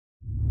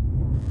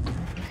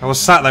I was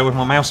sat there with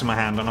my mouse in my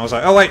hand and I was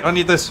like, oh wait, I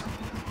need this.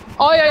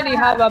 I only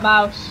have a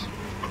mouse.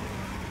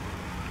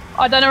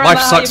 I don't remember Life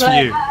how sucks you for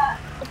play. you.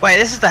 Wait,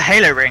 this is the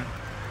Halo ring.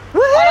 I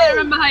don't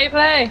remember how you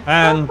play.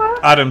 And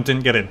Adam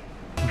didn't get in.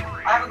 I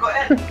haven't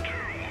got in.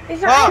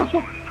 Is that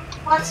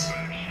What?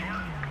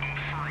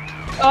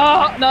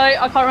 Oh, no, I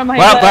can't remember how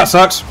you Well, play. that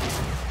sucks.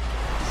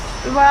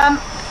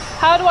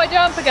 How do I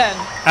jump again?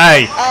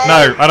 Hey,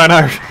 no, I don't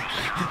know.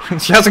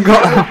 She hasn't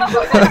got.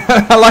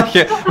 I like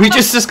it. We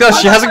just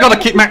discussed she hasn't got a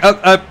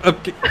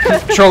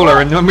controller,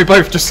 and then we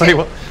both just say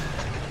what.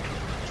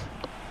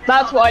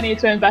 That's what I need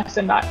to invest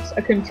in next,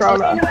 a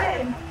controller.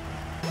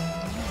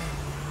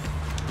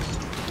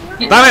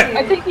 Damn it!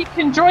 I think you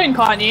can join,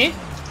 can't you?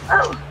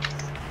 Oh.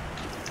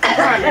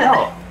 Apparently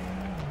not.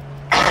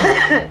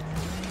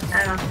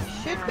 Hang on.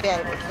 Should be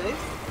able to.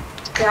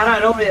 Yeah, I know,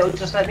 normally it would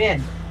just let me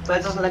in, but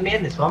it doesn't let me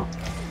in this one.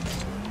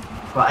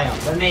 Right, hang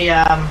on, let me,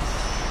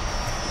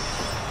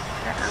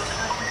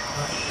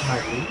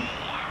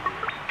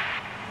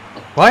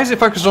 Why is it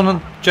focused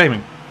on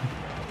Jamie?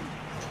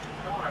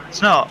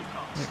 It's not.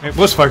 It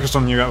was focused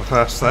on you at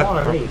first there, I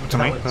want to leave, to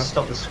me. that would But...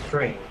 stop the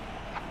screen.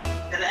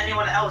 Can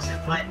anyone else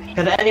invite me?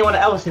 Can anyone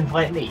else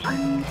invite me?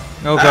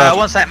 Oh god.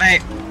 One sec,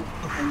 mate.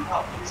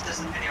 Oh, it's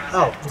just the video.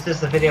 Oh, it's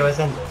just the video has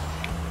ended.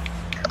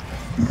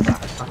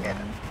 Fuck it.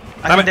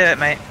 I can do it,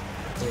 mate.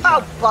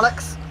 Oh,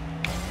 bollocks.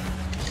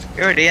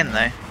 You're already in,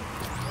 though.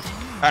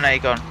 Oh, no, you're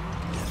gone.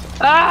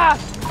 Ah!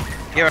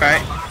 You're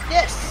alright.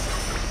 Yes.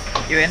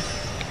 You in?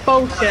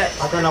 Bullshit.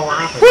 I don't know what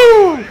happened.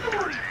 Woo!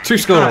 2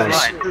 scores.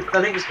 Right. The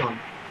link's gone.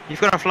 You've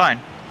gone offline.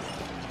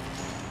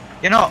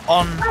 You're not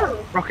on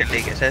Rocket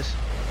League, it says.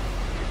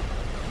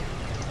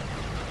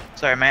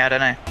 Sorry, mate, I don't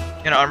know.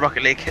 You're not on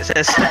Rocket League, it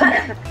says.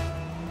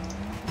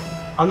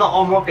 I'm not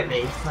on Rocket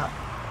League. No.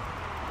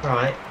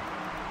 Right.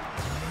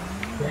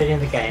 We're in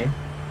the game.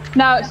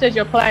 Now it says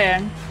you're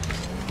playing.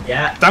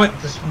 Yeah. Damn it.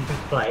 Just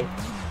play.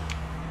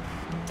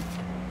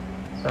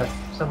 So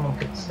someone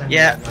could send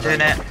Yeah, me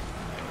doing it.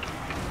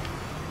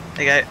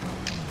 There you go.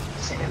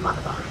 Send me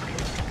motherfucker.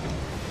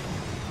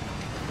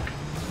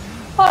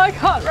 I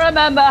can't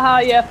remember how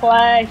you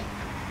play.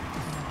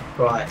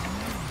 Right.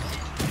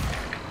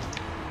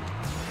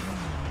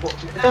 Well,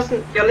 it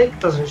doesn't. Your link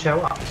doesn't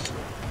show up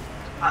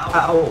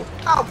at all.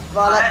 Oh,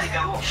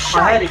 bollocks. I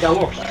heard it go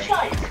off. Though.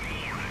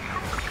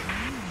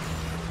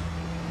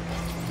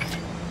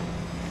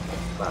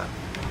 But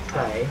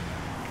play.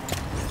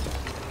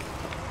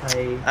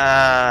 Play.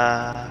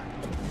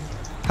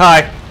 Hi.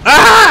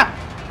 Ah!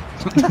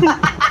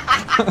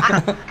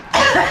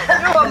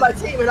 You're on my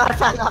team and I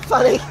found that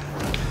funny.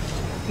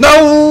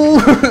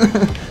 No!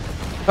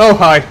 Oh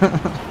hi.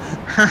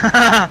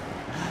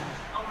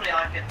 Normally I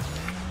can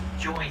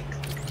join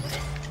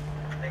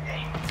the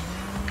game.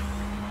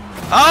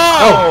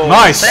 Oh,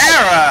 nice.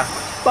 Sarah!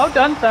 Well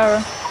done,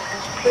 Sarah.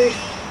 It's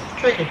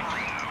tricky.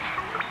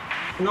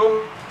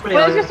 Normally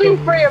Well, it's I just all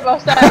can three of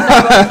us there.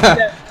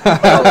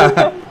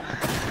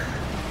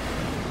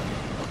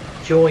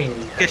 join.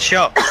 Good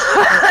shot. I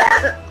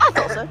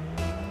thought so.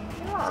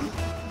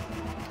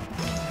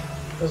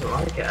 Doesn't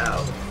like it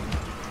out.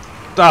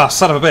 Ah,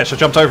 son of a bitch! I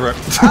jumped over it.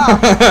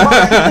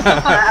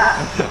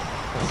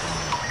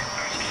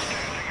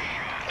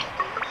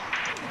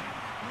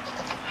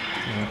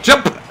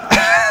 Jump!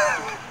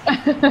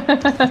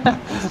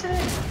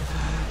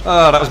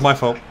 Oh, that was my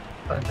fault.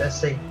 Right,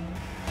 let's see.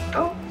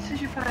 Oh, this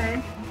is your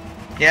playing.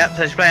 Yeah,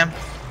 so just play him.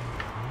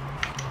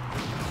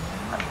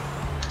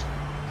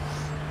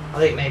 I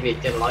think maybe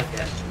it didn't like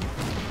it.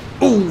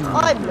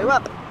 I blew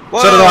up.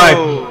 Whoa! So did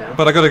I,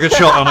 but I got a good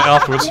shot on it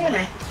afterwards.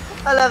 Really?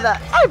 I love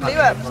that. I blew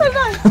up. So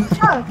nice.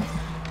 Oh.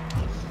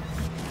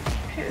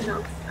 Computer's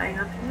not playing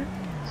up, is it?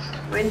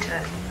 Or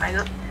internet's playing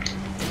up.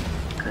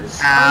 Because.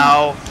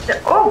 Ow!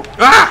 Oh!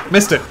 Ah!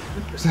 Missed it.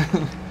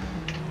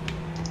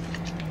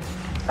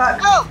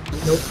 Fuck. Oh!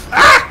 Nope.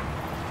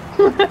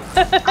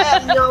 I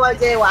have no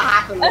idea what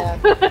happened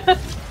there.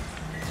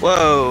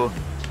 Whoa!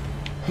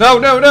 No,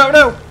 no, no,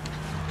 no!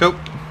 Go.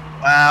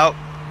 Wow!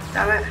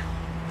 Damn it.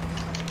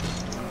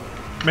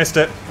 Missed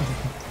it.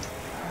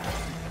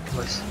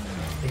 Nice.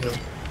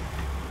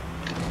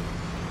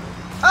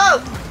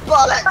 Oh,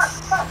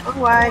 bollocks! Oh,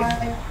 wait.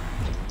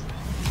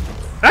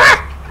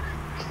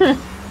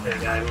 There we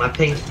go.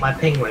 My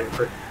ping went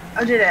through.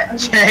 I did it.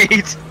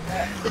 Jade!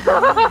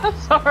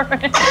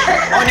 Sorry.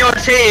 On your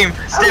team!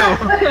 Still!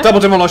 Double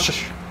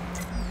demolish.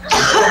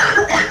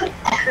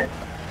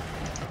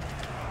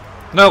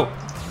 No.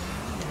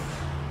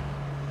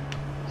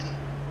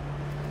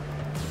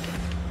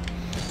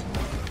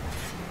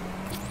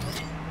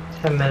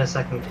 Ten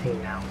millisecond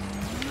ping now.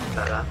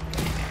 Better.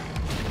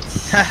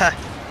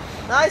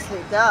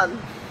 Nicely done.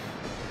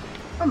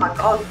 Oh my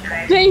god,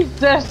 Trey.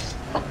 Jesus.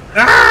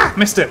 Ah!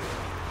 Missed it.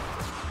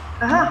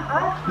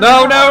 Uh-huh.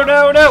 No, no,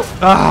 no, no!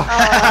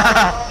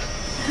 Ah!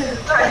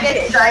 Sorry, hit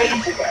it, Trey.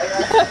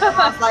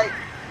 I was like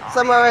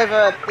somewhere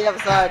over the other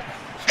side.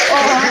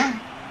 Oh,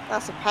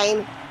 that's a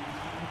pain.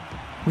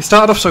 We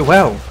started off so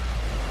well.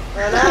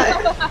 I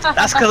know.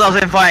 That's because I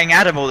was inviting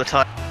Adam all the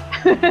time.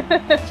 Better.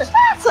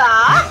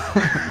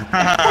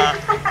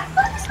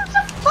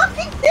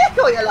 Fucking dick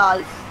all your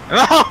life.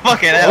 Oh,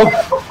 fucking hell. You're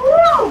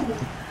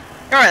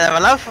right there, my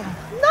love.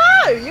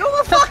 No, you're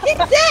a fucking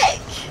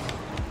dick.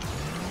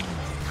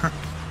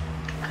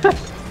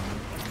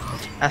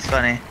 That's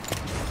funny.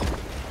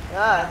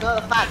 No, it's not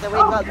the fact that we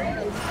got.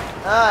 No.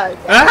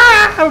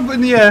 Ah! I'm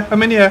in the air.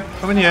 I'm in the air.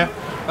 I'm in the air.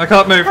 I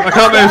can't move. I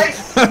can't move.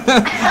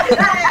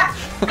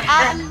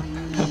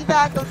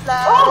 I can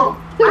fly.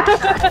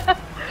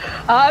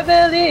 I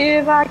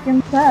believe I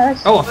can touch.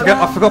 Oh, I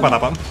forgot about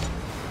that button.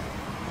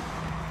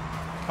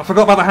 I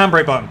forgot about the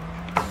handbrake button.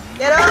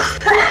 Get up.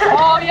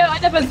 Oh yeah, I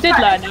never did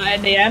learn that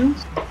in the end.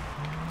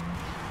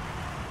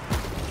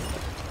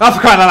 Oh, for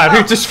crying out loud,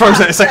 who just froze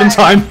it a second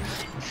time?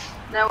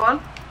 No one.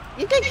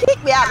 You can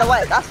kick me out of the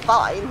way, that's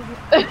fine.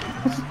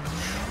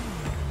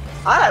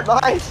 I don't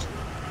mind.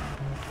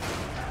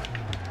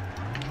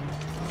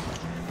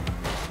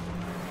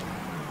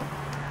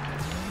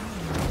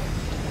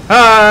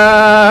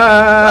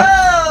 Ah!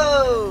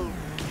 Whoa!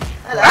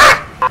 Hello.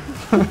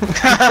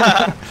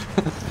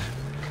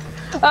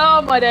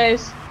 Oh my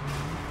days.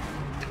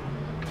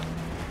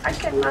 I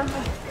can remember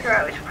figure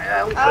out which way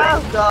I was Oh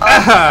going. god.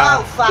 Ah.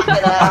 Oh fucking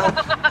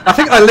hell. I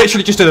think I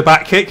literally just did a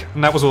back kick,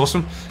 and that was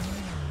awesome.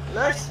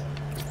 Nice.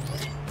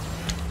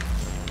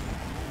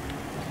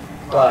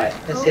 Right,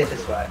 let's see if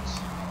this works.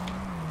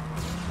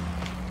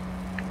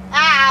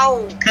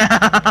 Ow!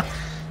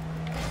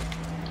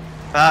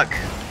 Fuck.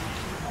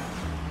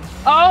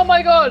 Oh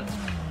my god.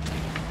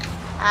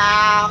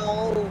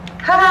 Ow!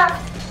 Ha!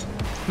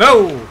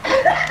 No!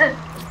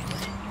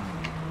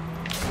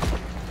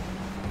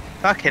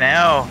 Fucking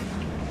hell.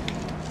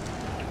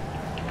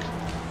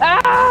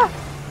 Ah!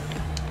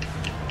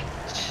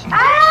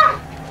 Ah!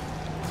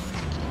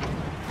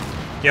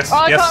 Yes, Oh,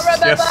 I yes, can't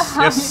remember yes,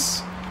 how.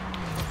 yes.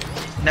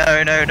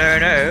 No, no, no,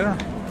 no.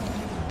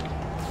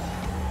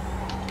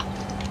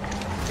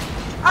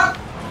 Oh!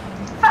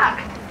 Fuck!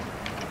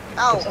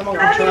 Oh! Someone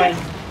can try and...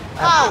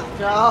 Oh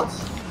god!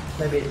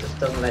 Maybe it just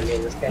doesn't let me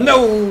in this game.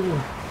 No!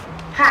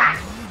 Ha!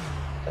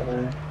 Don't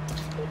know.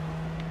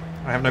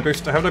 I have no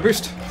boost, I have no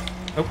boost.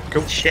 Oh,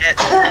 cool. Shit.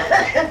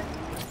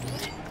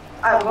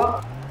 Oh,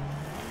 what?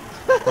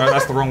 Right,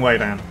 that's the wrong way,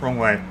 Dan. Wrong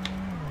way.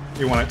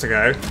 You want it to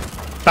go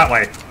that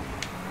way.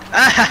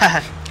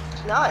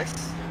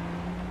 Nice.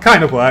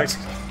 Kind of worked,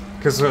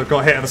 because I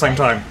got hit at the same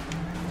time.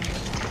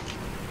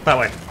 That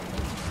way.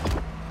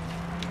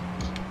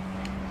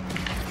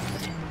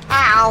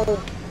 Ow!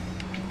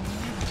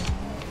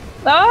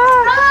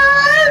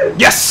 Ah! No!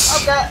 Yes!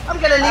 Okay, I'm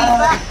gonna leave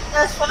that.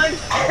 That's fine.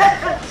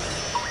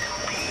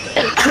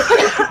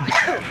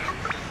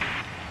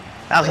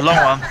 That was a long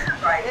one.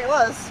 It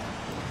was.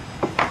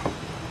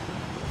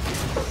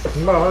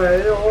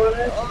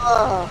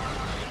 Oh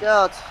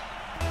god.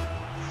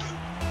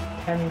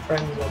 10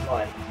 friends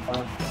online.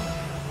 Fine.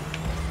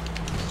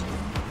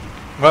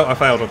 Well, I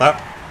failed with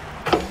that.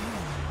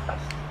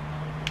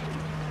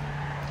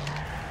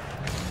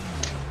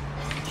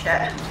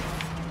 Shit.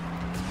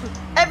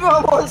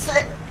 Everyone wants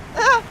it.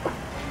 Ah.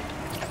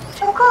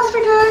 Of course we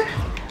do.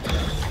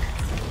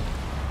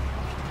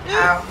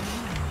 Ow.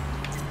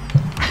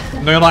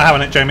 No, you're not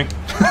having it, Jamie.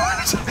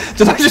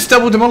 Did I just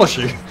double demolish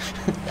you?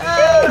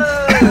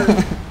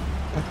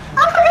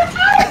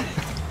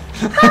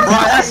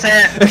 Right, that's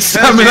it.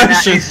 Examination.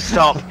 That needs to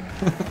stop.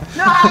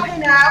 Not happy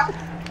now.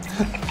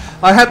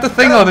 I had the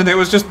thing on and it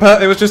was just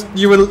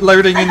you were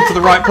loading into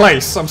the right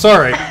place. I'm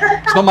sorry.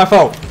 It's not my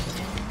fault.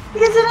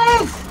 Yes, it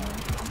is.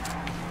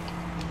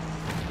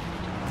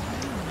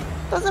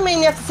 Doesn't mean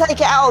you have to take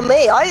it out on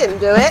me. I didn't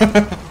do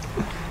it.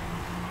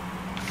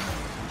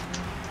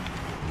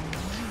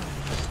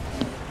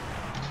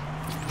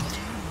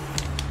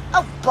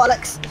 Oh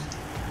bollocks!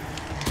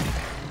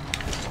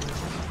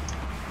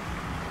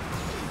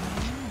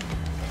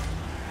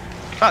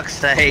 Fuck's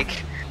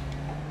sake.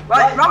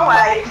 Right, wrong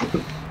way.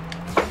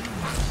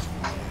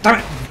 Damn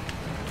it!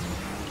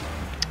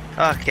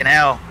 Fucking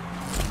hell.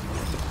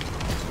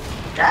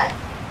 Okay.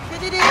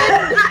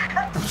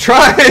 I'm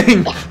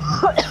trying!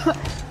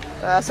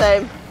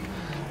 Same.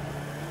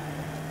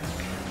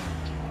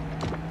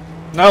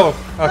 No.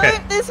 Okay.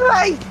 Move this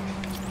way.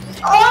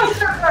 Oh, I'm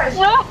so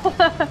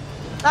close.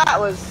 That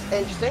was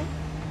interesting.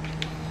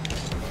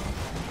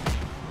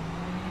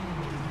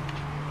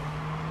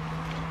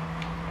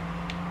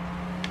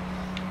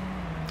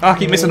 I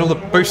keep missing all the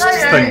boost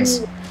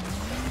things.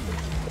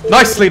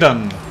 Nicely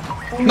done.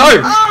 No!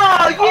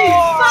 Oh, you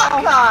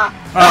fucker!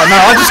 Oh no,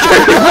 I just gave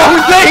you the wrong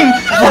thing!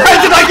 Why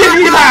did I give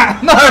you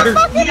that? No!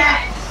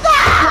 Yes.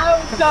 Well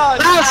done.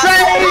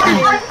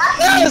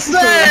 That's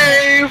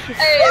save!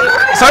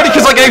 It's only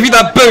because I gave you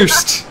that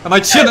boost, and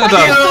I shouldn't have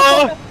done.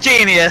 You're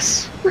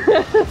genius.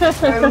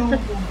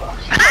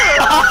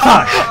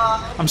 Fuck.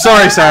 I'm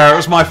sorry, Sarah. It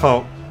was my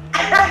fault.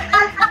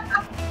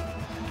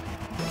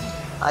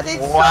 I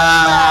did so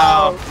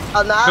Wow. well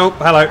on that. Oh,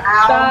 hello.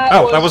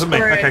 Oh, that wasn't me.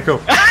 great. Okay, cool.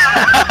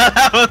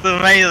 That was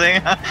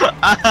amazing.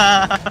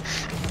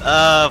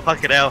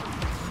 Fucking hell.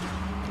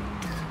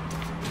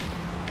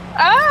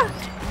 Ah!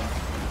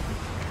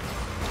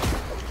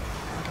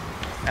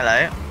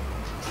 Hello.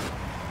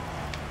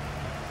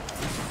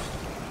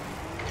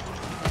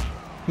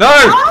 No!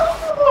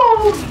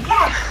 Oh,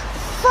 yes.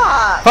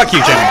 Fuck! Fuck you,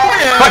 Jenny.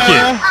 Fuck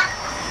you.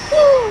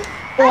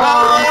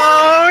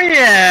 Oh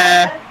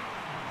yeah.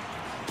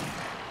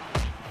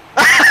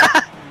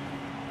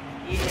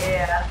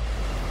 Yeah.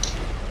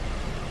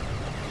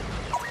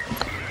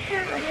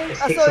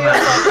 Just I kick saw some you.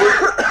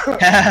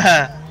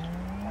 ass.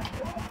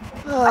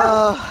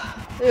 Oh,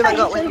 who have I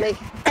got with me?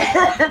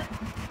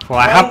 Well,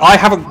 I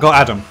haven't got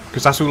Adam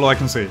because that's all I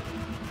can see.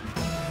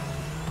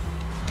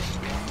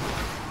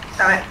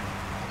 Damn it.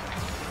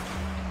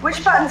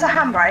 Which button's a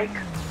handbrake?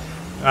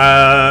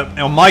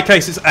 In my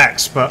case, it's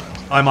X, but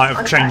I might have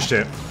Okay. changed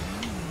it.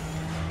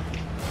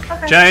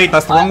 Okay. Jade,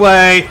 that's the wrong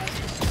way.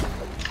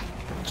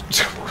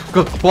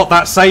 God, what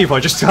that save I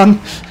just done.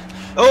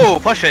 Oh,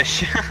 posh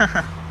fish.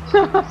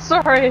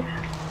 Sorry.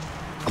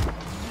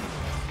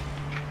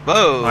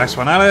 Whoa. Nice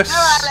one, Alice.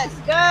 Alright, let's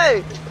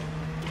go!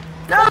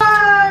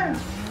 No!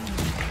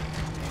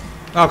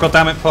 Oh god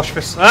damn it,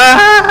 Poshfist.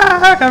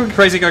 Ah, go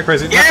crazy, go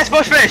crazy. Yes,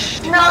 posh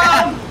fish. No!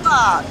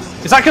 Fuck!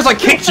 Is that because I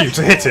kicked you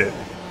to hit it?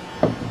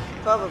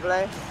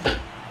 Probably.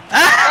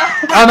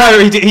 Oh no,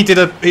 he did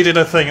a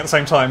thing at the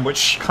same time,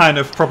 which kind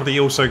of probably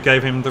also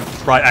gave him the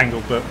right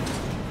angle, but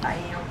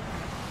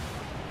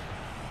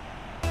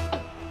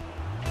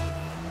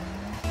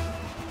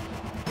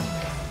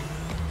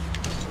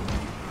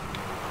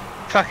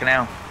Fucking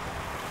hell.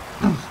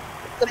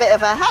 It's a bit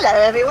of a hello,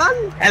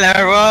 everyone. Hello,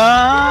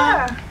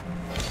 everyone.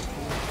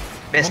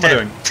 Missed what am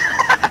I it. doing?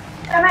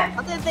 Damn it!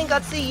 I didn't think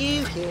I'd see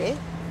you here.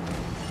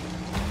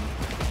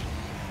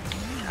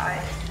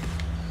 Right.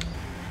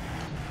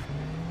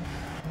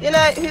 You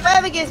know,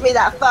 whoever gives me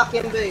that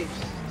fucking boost.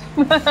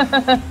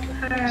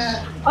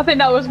 I think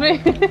that was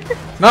me.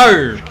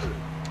 No!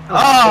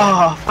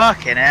 Oh,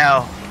 fucking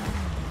hell.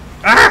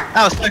 Ah!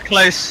 That was so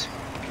close.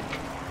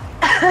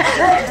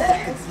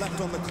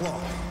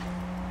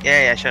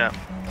 Yeah, shut up.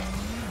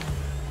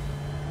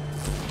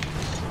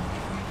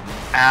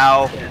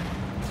 Ow.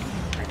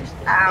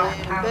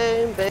 Ow.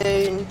 Boom,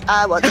 boom, boom.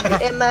 I want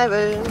you in my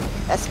room.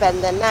 Let's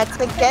spend the night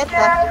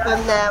together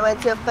from now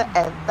until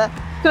forever.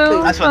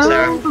 Boom, That's what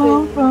Sarah.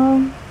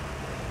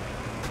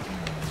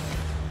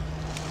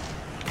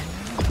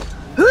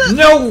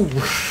 No!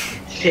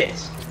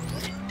 Shit.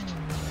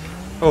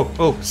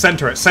 Oh,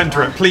 center it,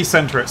 please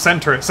center it. Don't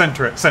I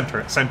center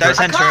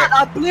can't, it.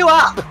 I blew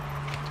up.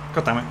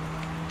 God damn it.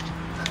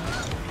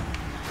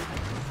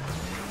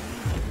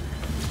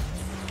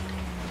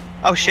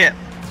 Oh shit.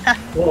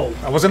 Whoa.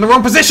 I was in the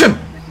wrong position!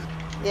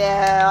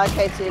 Yeah, I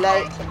came too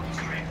late.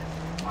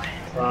 Right.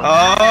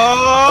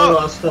 Oh!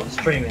 I'll stop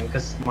streaming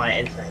because my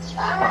internet's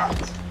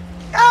fucked.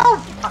 Oh!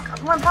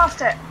 Fuck, I went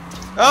past it.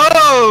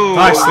 Oh!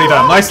 Nicely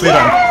done, nicely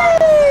done.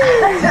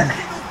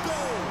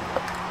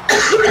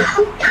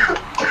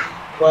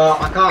 Well,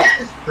 I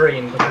can't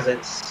stream because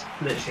it's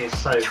literally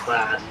so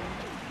bad.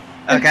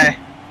 Okay.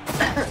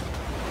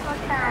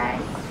 Okay.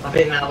 I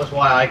think that was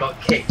why I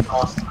got kicked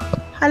last time.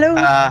 Hello.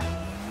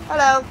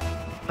 Hello.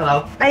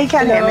 Hello. Oh, you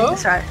can hear me, Hello?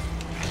 that's right.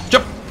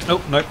 Jump!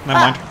 Oh, no, never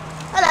mind.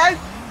 Hello.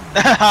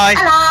 Hi.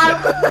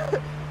 Hello!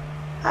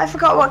 I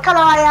forgot what colour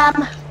I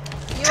am.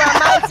 You are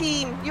my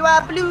team. You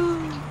are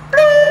blue.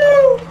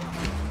 Blue!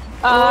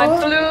 I'm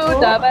blue,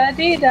 dabba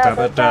dee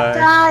dabba Dabba die.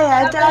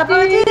 Dia,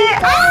 double D.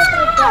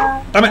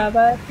 Ah! Damn it!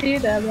 dabba dee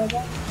dabba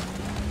da.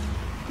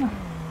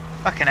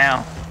 Fucking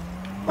hell.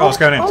 Oh, it's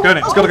going in, it's going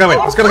in, it's gotta go in,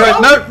 it's gotta go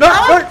in. No, no!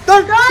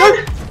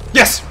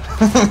 Yes!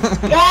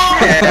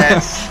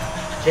 Yes.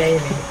 Jamie.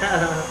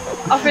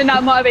 I think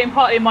that might have been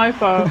partly my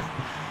fault.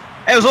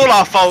 It was all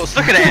our faults.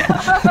 Look at it.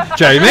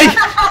 Jamie!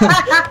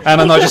 And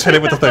then I just hit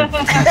it with the thing.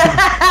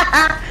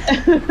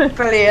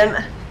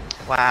 Brilliant.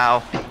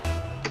 Wow.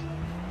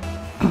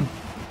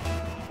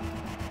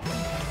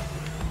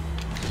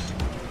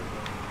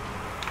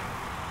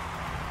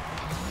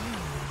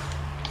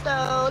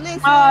 So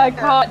listen. I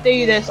can't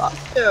do this.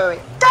 Story.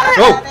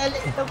 Oh! A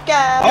little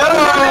girl.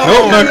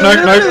 Oh, no,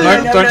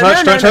 don't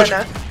touch, don't touch.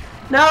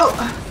 No,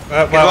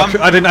 Well,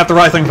 I didn't have the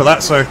right thing for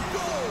that, so...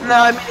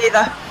 no, me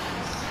neither.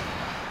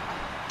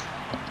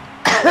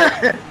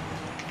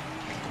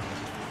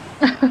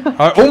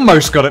 I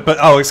almost got it, but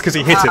oh, it's because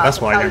he hit it, that's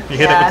why. He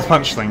hit it with the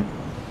punch thing.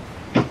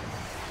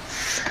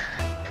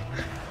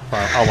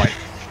 Well, I'll wait.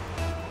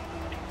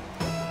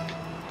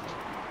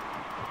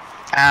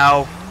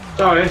 Ow.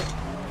 Sorry.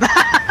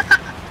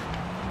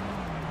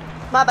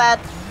 My bad.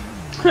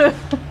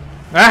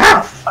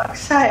 Ah! Fuck's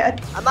sake.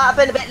 I might have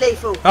been a bit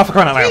lethal. Oh, for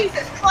crying out loud.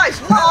 Jesus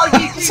Christ, what are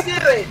you two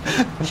doing?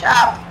 Shut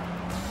up.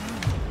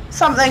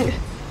 Something.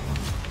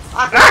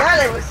 I can tell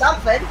it was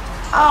something.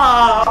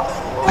 Oh.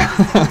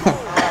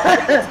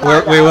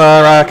 We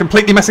were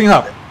completely messing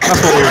up.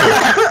 That's what we were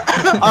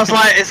doing. I was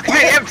like, it's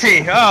completely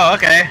empty. Oh,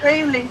 okay.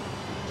 Really?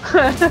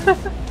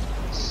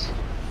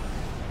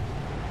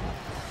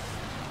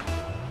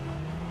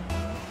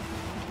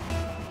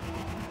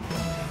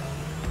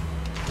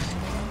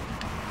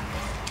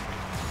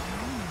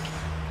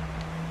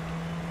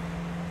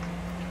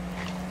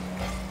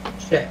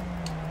 Shit.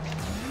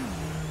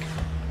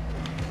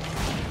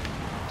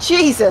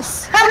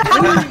 Jesus.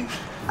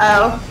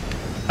 Oh.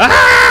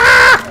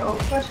 Ah! bit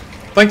awkward.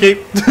 Thank you.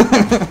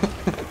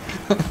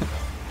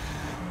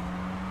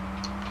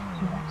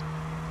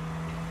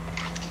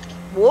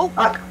 Whoa.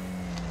 Fuck.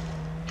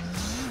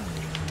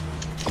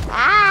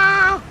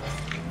 Ah.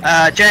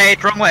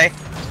 Jade, wrong way.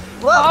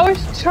 Whoa. I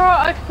was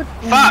trying.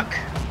 Fuck!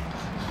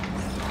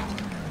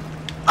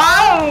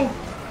 Oh!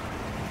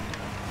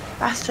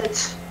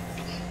 Bastards.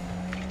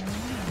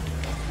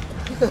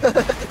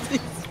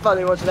 It's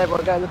funny watching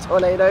everyone go in the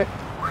tornado.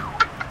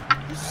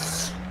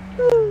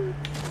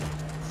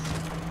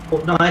 Oh,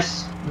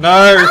 nice.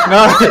 No,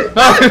 no,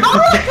 no!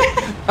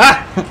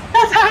 Ah!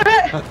 That's how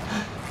it.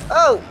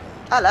 Oh,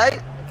 hello.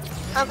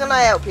 How can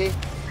I help you?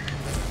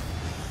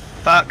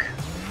 Fuck.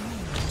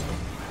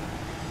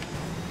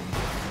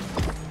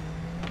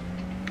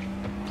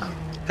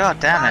 God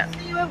damn it.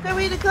 Can't see where I'm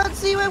going. I can't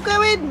see where I'm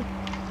going.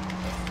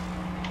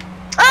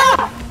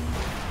 Ah!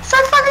 So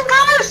fucking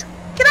close!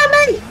 Get on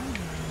me!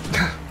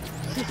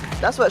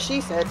 That's what she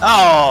said.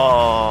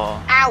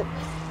 Oh! Ow.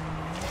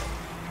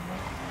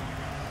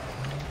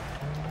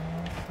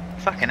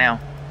 Fucking hell.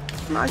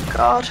 My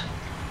God.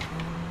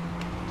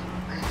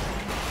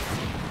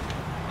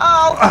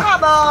 Oh,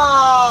 come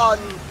on!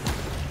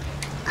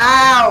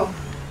 Ow!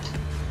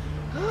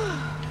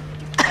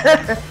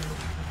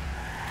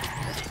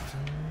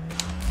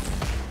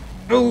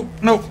 Oh,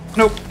 no,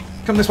 no.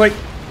 Come this way.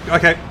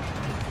 Okay.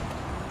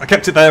 I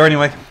kept it there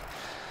anyway.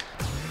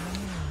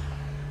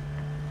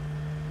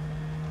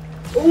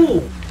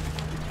 Ooh.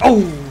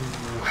 Oh!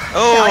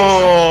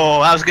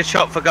 Oh! That was a good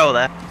shot for goal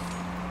there.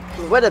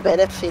 It would have been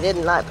if she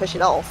didn't like push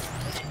it off.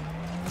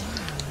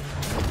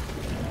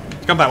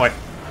 Come that way.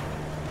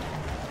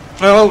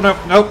 Oh, no,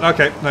 no,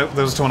 okay. No,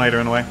 there was a tornado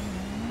in the way.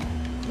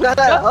 No,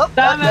 no, oh,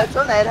 damn no, it.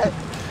 tornado.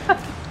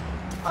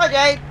 Hi,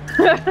 Jade.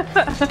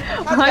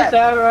 Hi,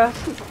 Sarah.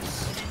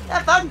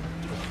 Have fun.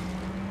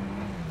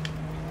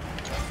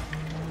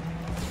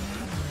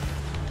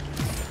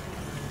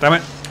 Damn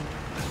it.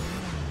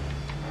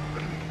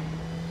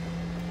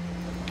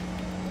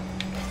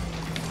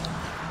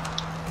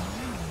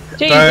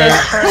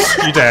 Jesus.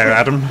 You dare,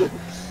 Adam.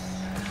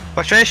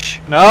 Watch fish.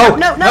 No!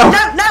 No, no,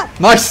 no, no!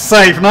 Nice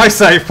save,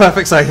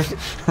 perfect save.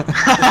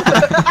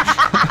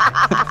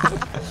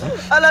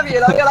 I love you.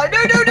 Like, you're like,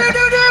 no, no, no,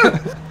 no, no.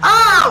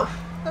 Oh!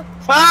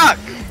 Fuck!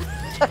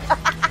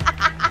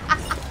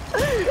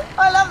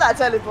 I love that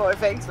teleporting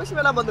thing, especially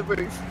when I'm on the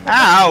roof.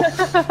 Ow!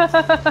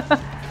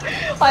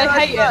 I So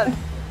hate much it. fun.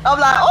 I'm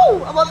like,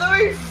 oh, I'm on the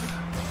roof.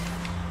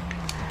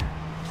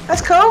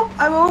 That's cool.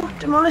 I will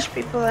demolish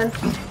people then.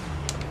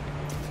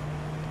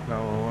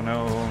 No,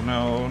 no,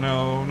 no,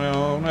 no,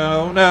 no,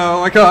 no,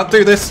 no, I can't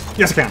do this.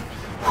 Yes, I can.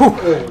 Whew.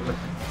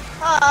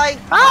 Hi.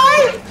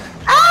 Hi!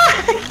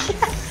 Ah!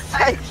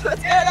 Hey,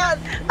 what's going on?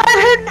 I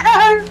didn't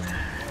know!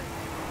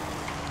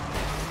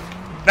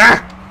 Ah!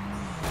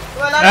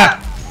 Well, I'm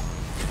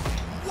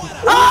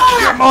Ah!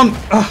 Come on!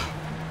 Ah,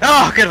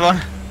 Oh, good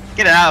one.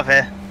 Get it out of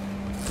here.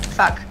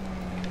 Fuck.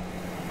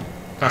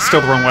 that's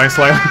still the wrong way,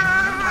 Slayer.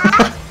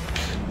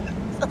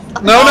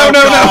 No, no,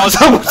 no, no!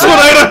 God.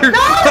 Tornado!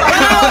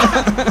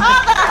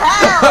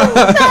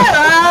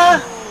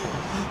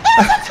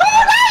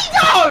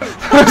 hell?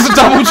 There's a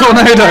double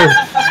tornado!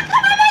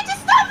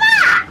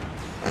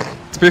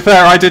 To be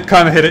fair, I did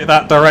kind of hit it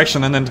that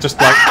direction and then just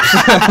like...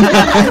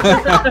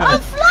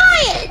 I'm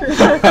flying!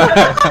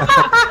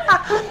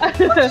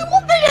 What do you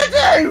want me to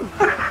do?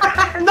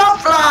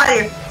 Not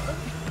fly!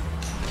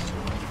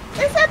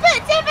 It's a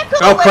bit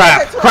difficult. Oh when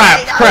crap, it's a crap,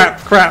 tornado. crap,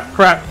 crap,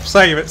 crap.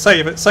 Save it,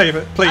 save it, save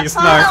it, please,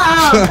 no.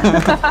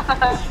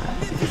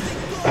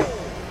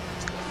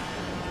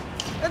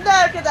 And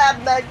look at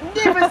that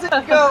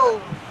magnificent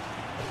goal.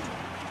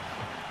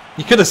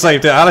 You could have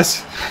saved it,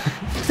 Alice.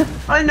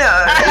 I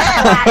know.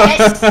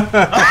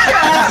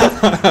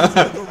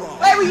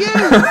 Where were you?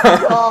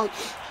 God.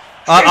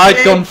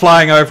 I'd gone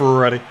flying over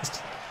already.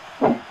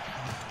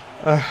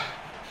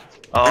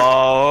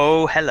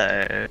 Oh,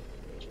 hello.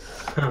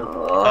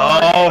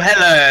 Oh,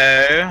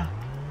 hello.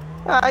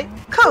 Right.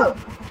 Cool.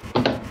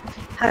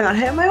 Hang on,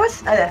 who am I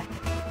with? Oh, there.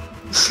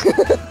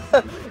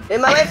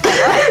 In my way.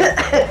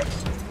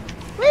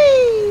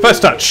 Whee!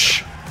 First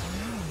touch.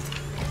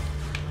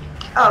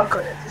 Oh,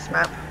 God, it's this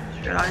map.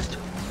 Just realised.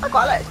 I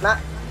quite like this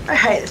map. I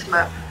hate this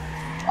map.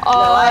 No,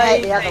 I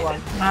hate the other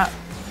one.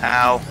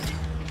 Ow.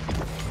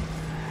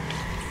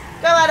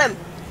 Go Adam.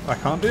 I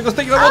can't do the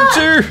thing I want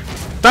to.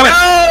 Damn it!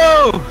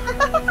 No!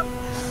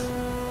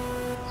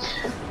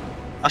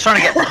 I was trying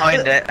to get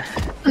behind it.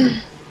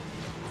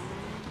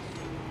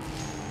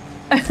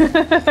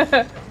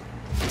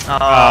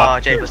 Oh,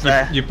 Jade was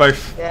there. You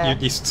both, Yeah.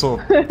 you saw.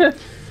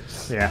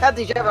 Yeah. Help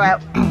each other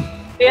out.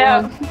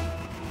 Yeah.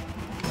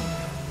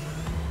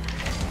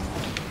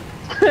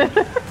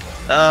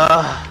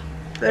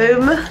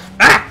 Boom.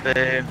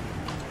 Boom.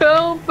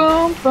 Boom,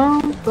 boom,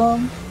 boom,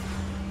 boom.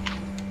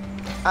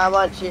 I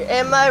want you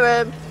in my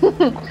room.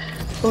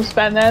 We'll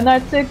spend the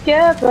night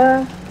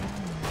together.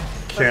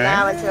 From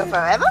now Okay. until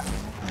forever.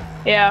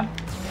 Yeah.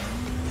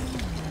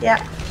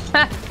 Yeah.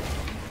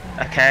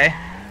 Okay,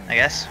 I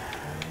guess.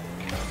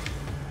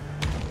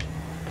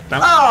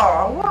 Damn.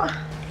 Oh, what?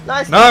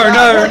 Nice. No,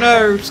 no,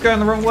 no! It's going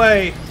the wrong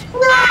way.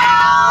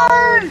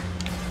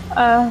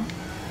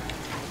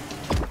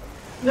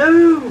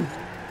 No!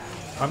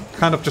 I'm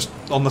kind of just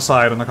on the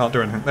side and I can't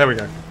do anything. There we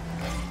go.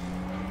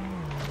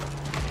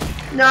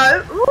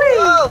 No.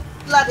 Oh,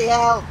 bloody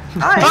hell.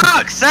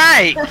 Fuck's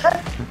sake!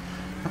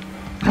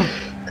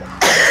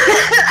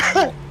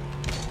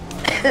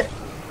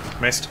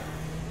 Missed.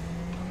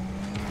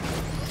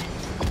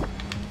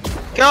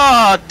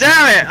 God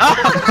damn it! Oh,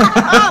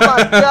 Oh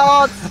my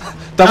god.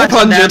 Double That's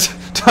plunge it.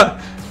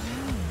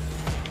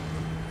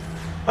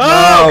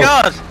 oh No.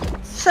 God!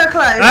 So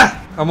close.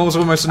 Ah, I'm almost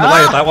in the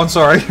way of that one,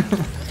 sorry.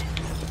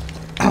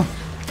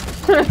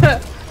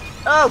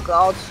 Oh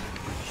god.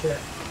 Shit.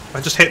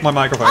 I just hit my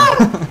microphone.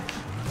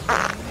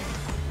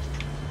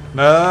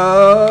 No!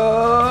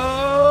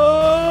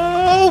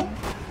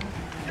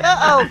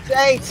 Oh,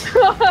 Jade.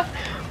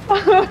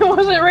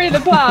 Wasn't really the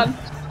plan.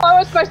 I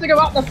was supposed to go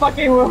up the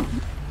fucking wall.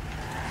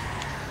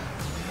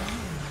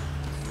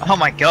 Oh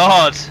my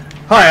God!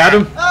 Hi,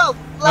 Adam. Oh,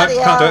 No, bloody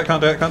hell. can't do it,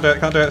 can't do it,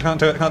 can't do it, can't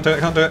do it, can't do it,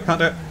 can't do it, can't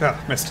do it, can't do it.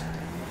 Ah, missed.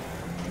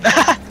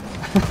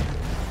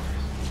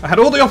 I had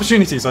all the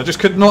opportunities, I just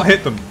could not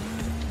hit them.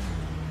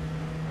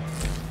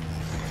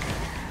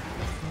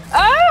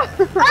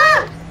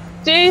 Ah!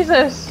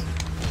 Jesus.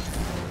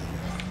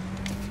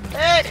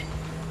 Hey!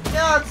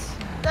 God!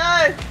 No!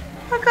 I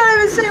can't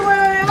even see where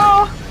I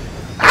are.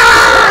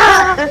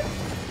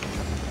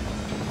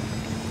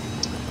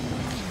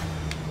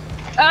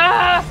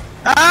 Ah!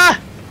 Ah!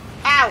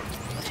 Ow!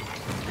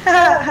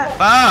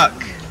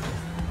 Fuck!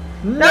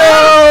 No!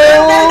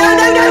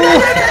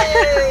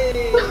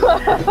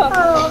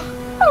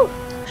 Oh,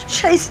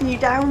 chasing you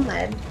down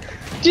then.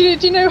 Do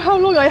you know how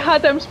long I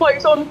had them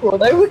spikes on for?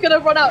 They were gonna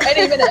run out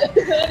any minute.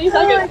 Any Oh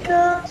my second.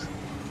 god.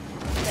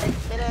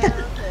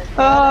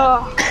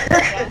 Oh.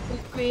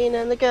 Green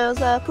and the girls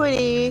are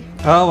pretty.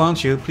 Oh,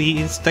 won't you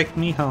please take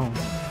me home?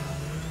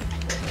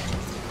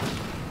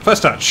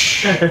 First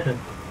touch.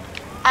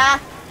 I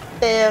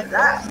feel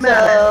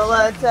so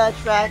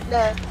untouched right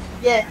now.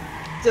 Yeah.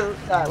 So,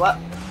 sorry, what?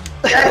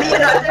 Let me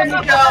not do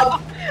your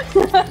job.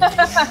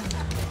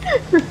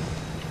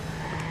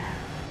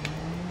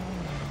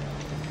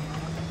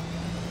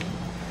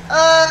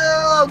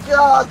 Oh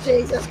god,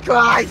 Jesus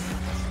Christ!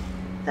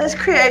 Let's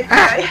create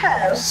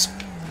mayhem.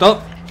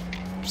 Stop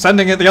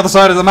sending it the other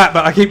side of the map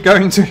that I keep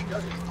going to.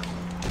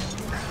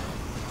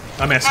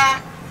 I missed.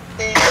 I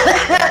feel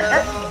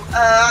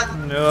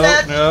No, no,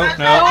 no, no,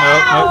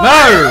 no,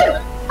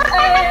 no!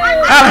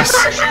 Alice!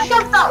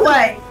 Shove that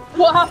way.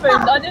 What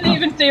happened? I didn't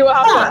even see what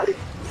happened.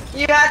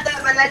 You had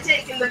that when they're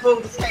taking the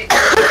ball to take.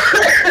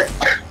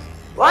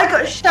 Well, I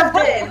got shoved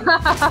in.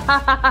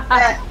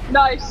 Yeah,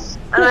 Nice.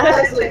 and I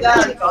had to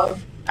down.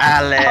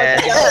 Alice!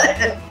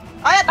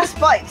 I had the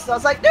spikes, so I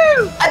was like, no!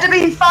 I'd have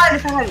been fine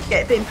if I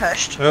hadn't been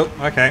pushed. Oh,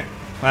 okay.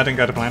 That didn't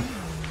go to plan.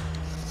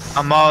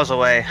 I'm miles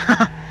away.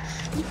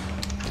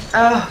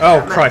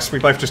 Oh, Christ, we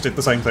both just did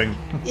the same thing.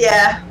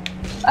 Yeah.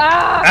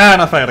 Ah!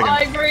 And I failed again.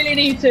 I really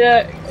need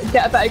to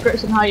get a better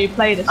grip on how you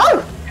play this.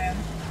 Oh!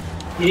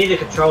 You need a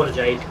controller,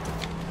 Jade.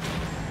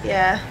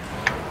 Yeah.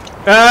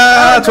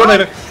 Ah,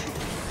 tornado!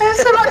 There's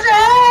so much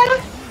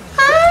air!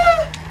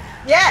 Ah!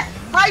 Yeah!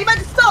 How are you meant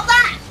to stop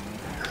that?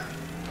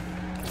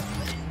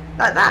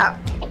 Like that.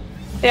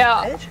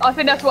 Yeah, I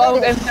think that's what I'll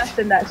invest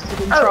in next, the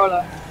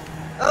controller.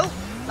 Oh,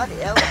 bloody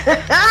hell.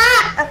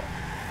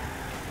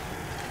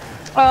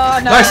 Oh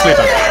no. Nicely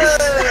done.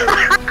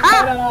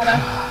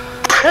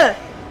 No.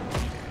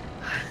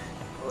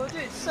 We're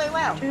doing so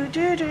well. Do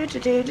do do do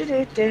do do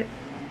do do.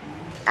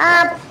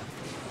 And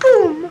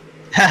boom!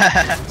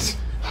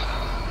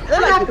 They're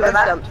like happy we with both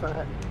that. jumped from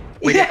it.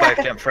 We did both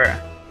jump through.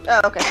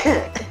 Oh,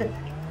 okay.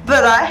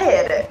 But I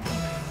hit it.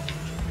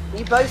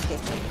 You both hit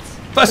it.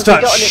 First We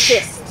got an touch!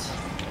 assist.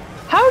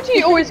 How do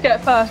you always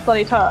get first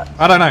bloody touch?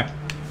 I don't know.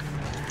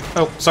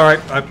 Oh, sorry.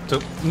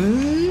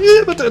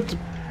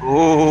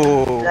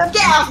 Ooh.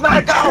 Get off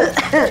my goal!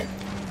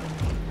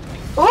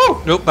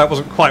 Oh! Nope, that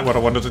wasn't quite what I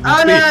wanted it to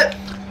Oh be. no!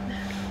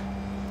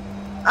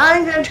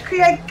 I'm going to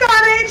create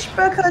carnage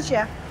because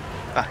yeah.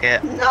 Fuck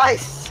it.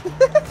 Nice.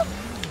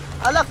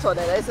 I love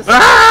tornadoes.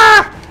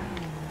 Ah!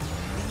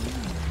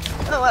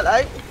 Oh,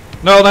 hello.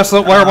 No, that's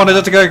not where I wanted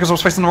it to go because I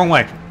was facing the wrong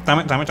way. Damn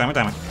it, damn it, damn it,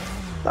 damn it.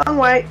 Long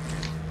way.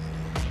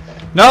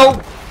 No!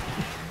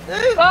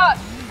 Ooh, Fuck!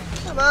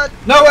 come on.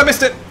 No, I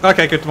missed it!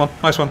 Okay, good one.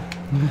 Nice one.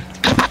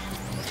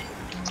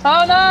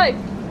 Oh no!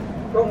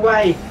 Wrong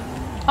way.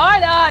 I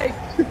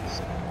know!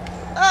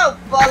 Oh,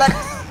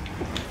 bollocks.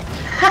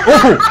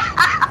 Oh!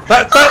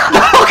 That, oh,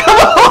 come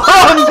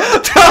on!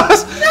 That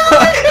was,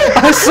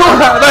 I saw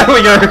that, there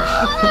we go!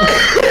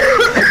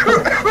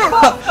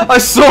 I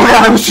saw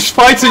that, I was just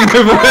fighting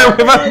over there with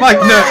a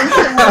magnet!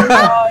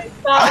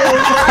 I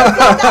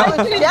That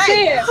was didn't Jake.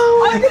 see it!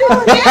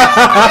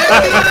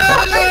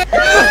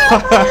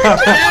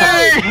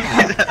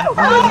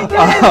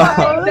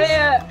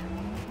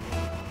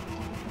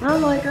 Oh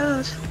my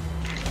god.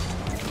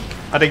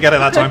 I didn't get it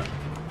that time.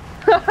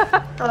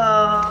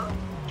 Oh.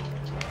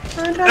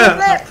 I'm trying to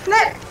flip,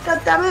 flip!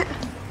 God damn it.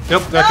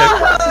 Yep, okay.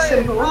 That's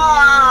simple.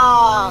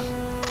 Ah!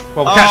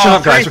 Well, we're catching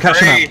up, guys. 3-3. We're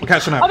catching up. We're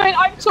catching up. I mean,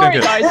 I'm sorry,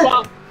 good. guys,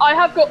 but I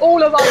have got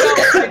all of our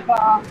belts so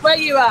far. Where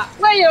you at?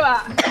 Where you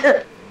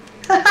at?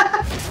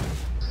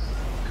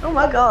 Oh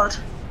my god.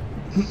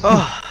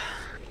 Oh.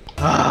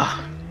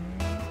 Ah.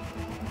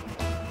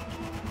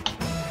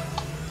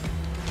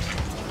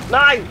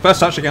 No! First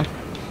touch again.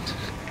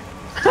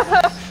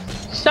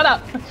 Shut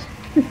up.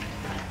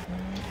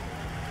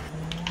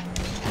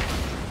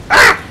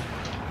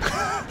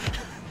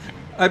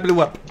 I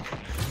blew up.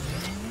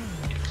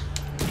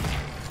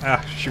 Ah,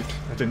 shoot.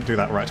 I didn't do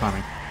that right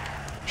timing.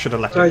 Should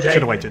have left Sorry, it. Jake.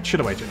 Should have waited. Should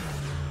have waited.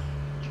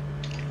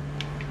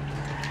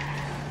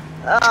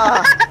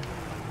 Ah!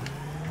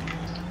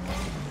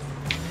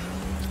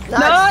 No!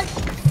 Nice!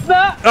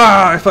 No!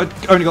 Ah, if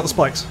I'd only got the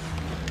spikes.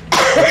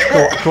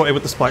 Caught it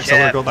with the spikes, I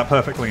would have got that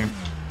perfectly in.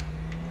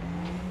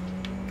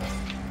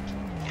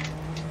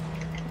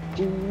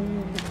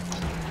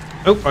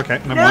 Oh, okay,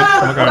 never mind.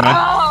 I'm not going there.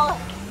 Oh!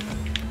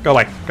 Go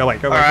away, go away,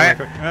 go away, Alright.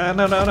 go away.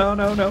 No, no, no,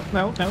 no, no,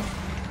 no, no.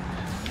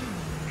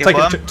 Good Take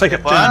one. it, take it,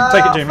 Good one. Jamie,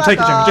 take it, Jamie, take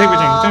it, Jamie, take it,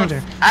 Jamie, Jamie,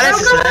 Jamie.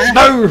 Alice is there.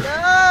 No!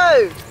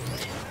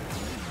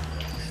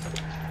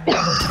 No!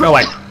 Go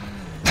away.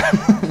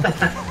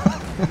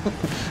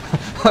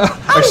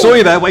 I saw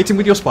you there waiting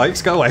with your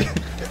spikes, go away.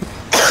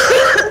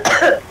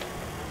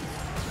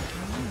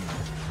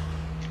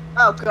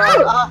 Oh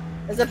god,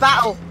 there's a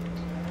battle.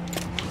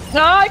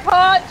 No, I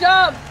can't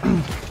jump!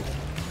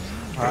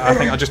 I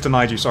think I just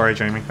denied you, sorry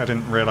Jamie, I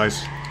didn't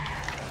realise.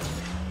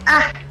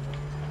 Ah.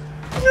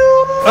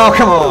 Oh,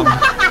 come on!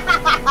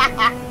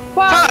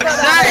 Fuck Fuck's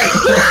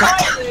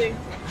sake!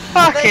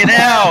 Fucking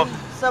hell!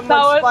 Someone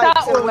That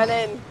spiked was- and went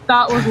in.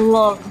 That was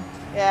long.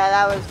 Yeah,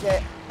 that was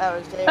it. That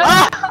was it.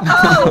 Ah!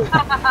 Oh!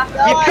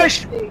 You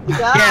pushed-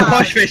 Yeah,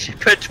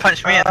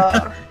 punch me in.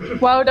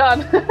 Well done.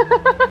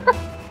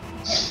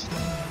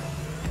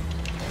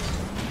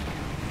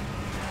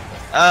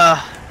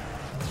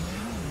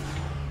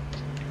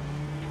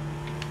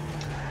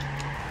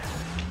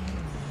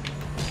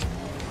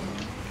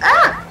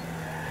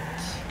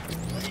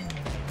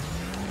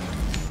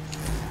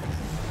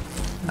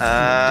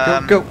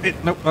 Go,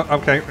 it, no,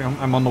 okay,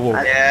 I'm on the wall.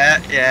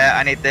 Yeah,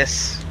 I need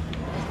this.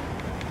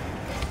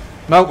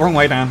 No, wrong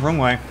way, Dan, wrong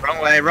way.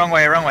 Wrong way, wrong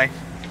way, wrong way.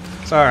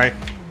 Sorry.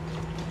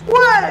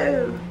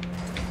 Whoa!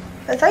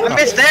 Oh, thank I you.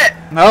 missed it!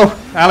 No!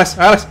 Alice,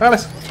 Alice,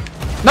 Alice!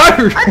 No!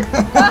 Fuck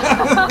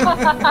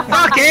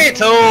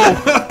it all!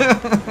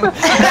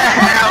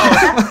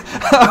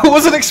 I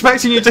wasn't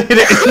expecting you to hit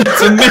it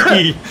into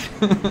me!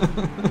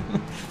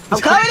 I'm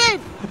coming in!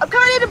 I'm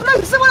coming in to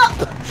blow someone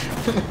up!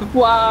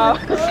 Wow.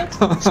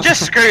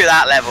 Just screw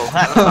that level.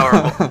 That was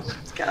horrible.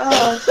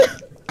 God.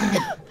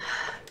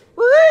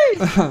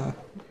 Woo!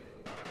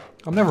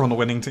 I'm never on the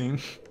winning team.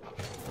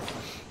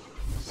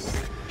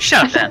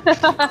 Shut up,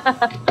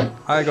 Dan.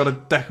 I got a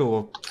decal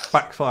of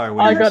backfire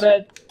I wings. got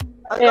it.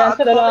 I Yeah, got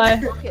so did I.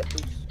 rocket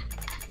boost.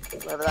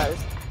 Whatever that is.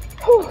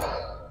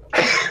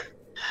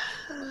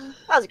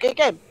 That was a good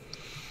game.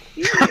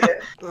 You.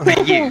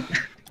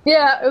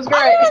 Yeah, it was I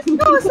great. didn't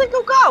score a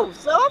single goal,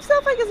 so I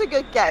still think it's a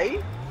good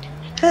game.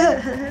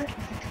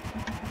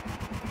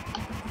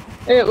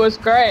 It was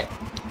great.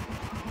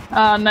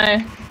 Oh no.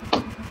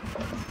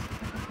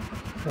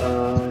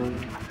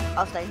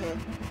 I'll stay here.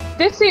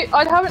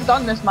 I haven't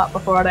done this map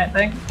before, I don't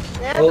think.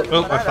 Yeah, Oh, doesn't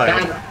oh, matter.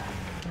 I failed.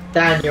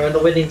 Dan, you're on the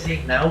winning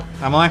team now.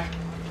 Am I?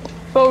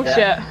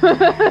 Bullshit.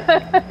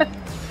 I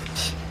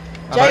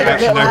don't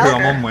actually know who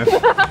I'm on with.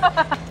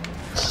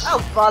 Oh,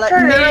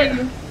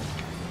 bollocks.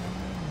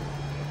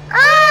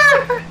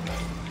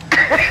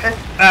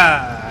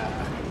 Ah!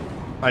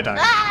 I died.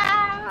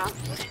 Ah!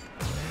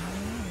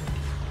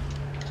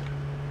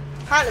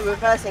 Apparently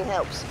reversing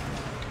helps.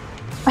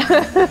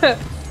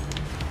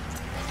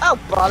 Oh,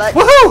 bollocks.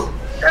 Woohoo!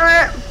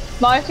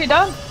 Nicely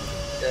done.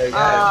 There we go.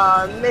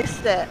 Ah,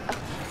 missed it.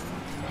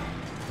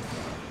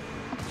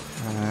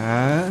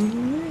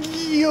 And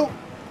you.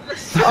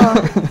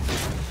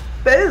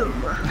 Boom.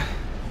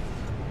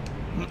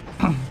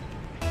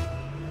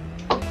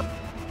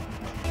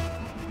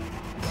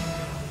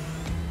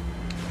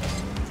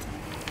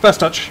 First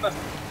touch.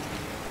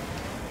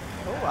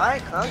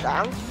 Alright, calm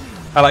down.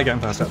 I like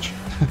getting first touch.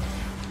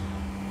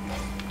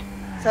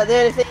 So the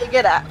only thing you're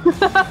good at?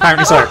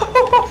 Apparently so.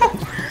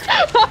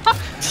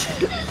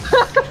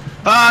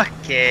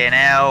 Fucking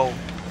hell.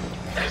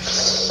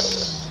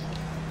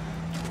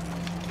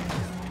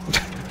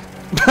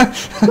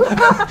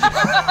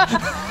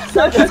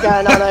 Something's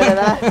going on over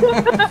there.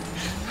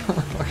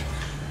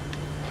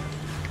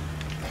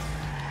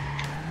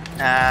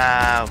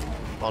 Ah,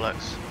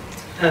 bollocks.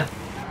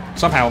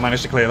 Somehow I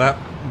managed to clear that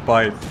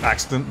by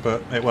accident,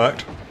 but it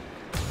worked.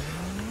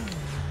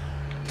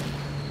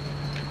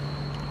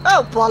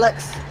 Oh,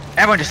 bollocks.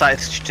 Everyone just like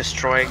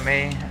destroying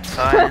me. It's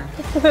fine.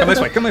 Come this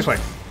way, come this way.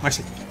 I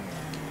see.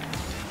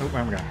 Oh,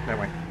 where am I going? That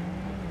way.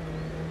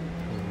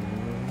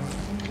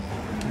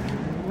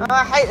 Oh,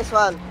 I hate this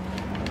one.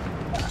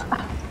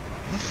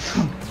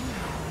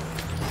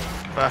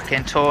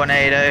 Fucking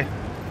tornado.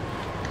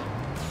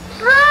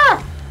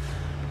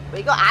 We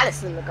you got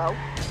Alice in the goal.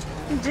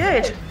 You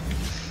did.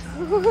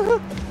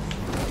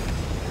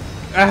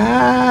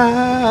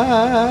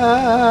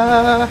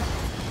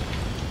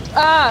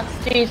 Ah,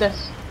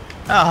 Jesus.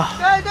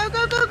 Oh. Go, go,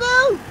 go, go,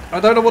 go! I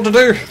don't know what to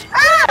do.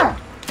 Ah!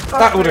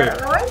 That will do.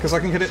 Right, right. Because I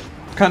can hit it,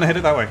 kind of hit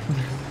it that way.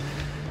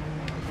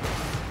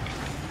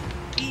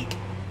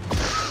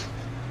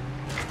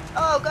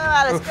 Oh, go,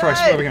 Alice, Oh go!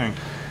 Christ, where are we going?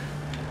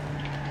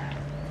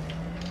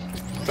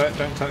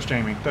 Don't touch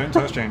Jamie. Don't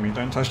touch Jamie.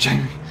 Don't touch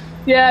Jamie.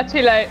 Yeah,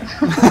 too late.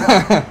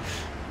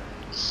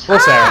 Or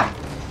Sarah.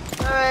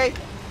 Sorry.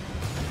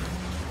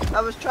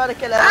 I was trying to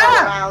kill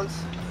her rounds.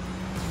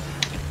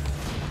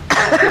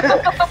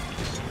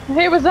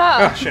 Who was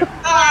that? Oh shit.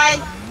 Bye!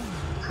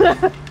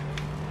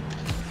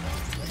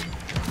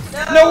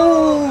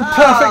 No!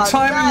 Perfect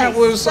timing nice that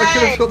was. I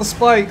could have save. got the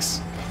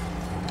spikes.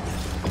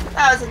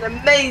 That was an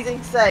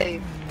amazing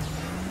save.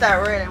 That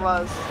really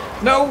was.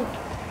 No!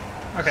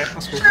 Okay,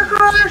 that's cool.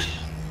 Gosh.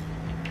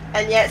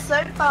 And yet,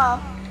 so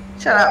far,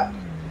 Shut up.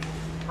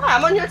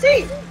 I'm on your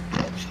team.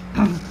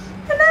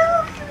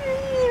 Hello.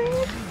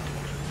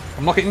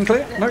 I'm not getting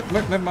clear? No,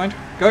 no, never mind.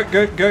 Go,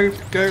 go, go,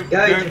 go,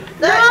 go.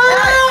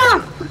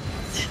 No!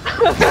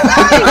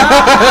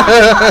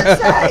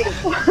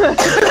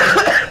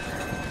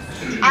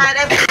 And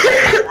I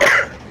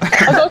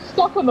got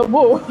stuck on the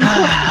wall.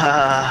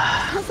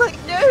 I was like,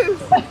 no!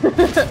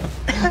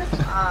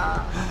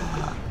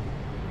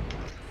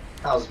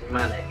 That was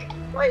manic.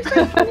 Why are you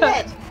so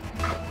dead?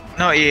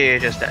 Not you,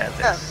 just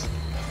Alice.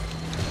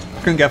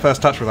 Couldn't get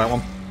first touch with that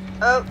one.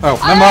 Oh. Oh,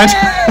 never mind.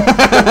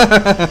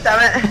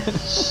 Damn it.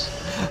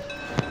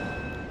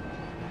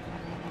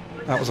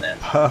 That was a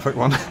perfect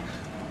one.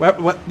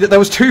 There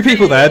was two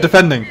people there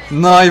defending.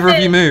 Neither of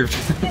you moved.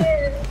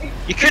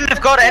 You couldn't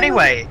have got it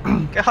anyway.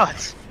 God.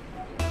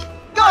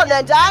 Go on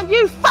then, Dan,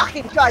 you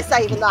fucking try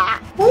saving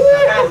that!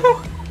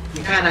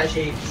 You can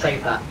actually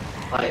save that.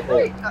 Like, No,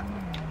 or you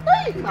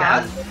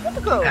can't. It's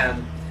difficult.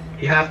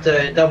 you have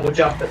to double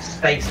jump at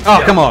space. to Oh,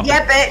 jump. come on.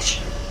 Yeah,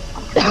 bitch.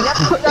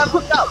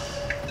 Double jump.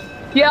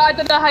 Yeah, I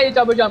don't know how you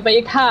double jump, but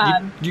you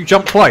can. You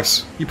jump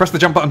twice. You press the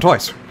jump button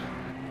twice.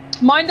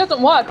 Mine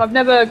doesn't work. I've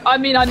never. I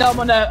mean, I know I'm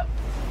on a,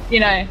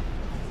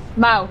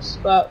 mouse,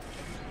 but.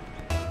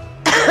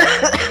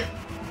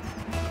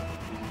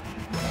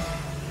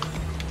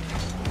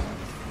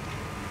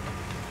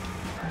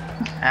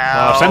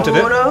 I've centered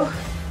it. Oh, no.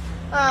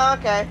 Oh,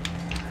 okay.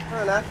 I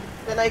don't know.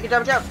 Didn't know you could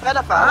double jump. Fair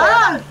enough.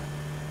 Ah.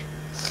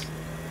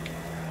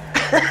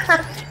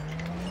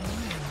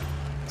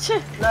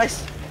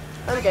 Nice.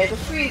 There we go.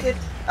 Just freeze it.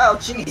 Oh,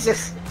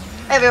 Jesus.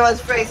 Everyone's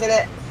freezing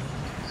it.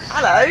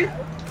 Hello.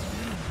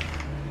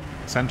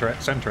 Center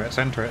it, center it,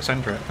 center it,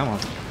 center it. Come on.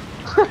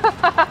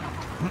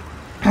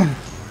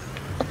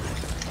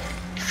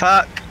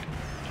 Fuck.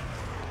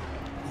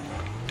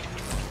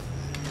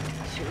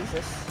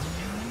 Jesus.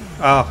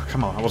 Oh,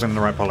 come on. I wasn't in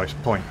the right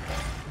point.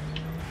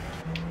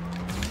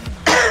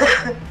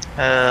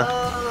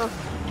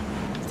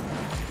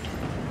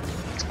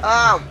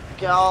 Oh,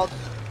 God.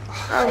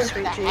 Oh,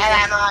 sweet Where Jesus.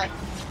 am I?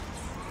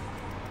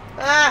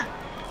 Ah!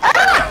 I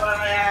don't know where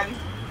I am.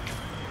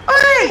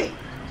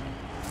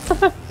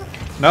 Oi!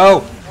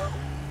 No!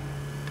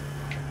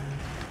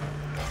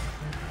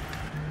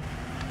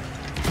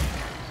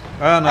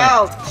 Oh, no.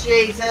 Oh,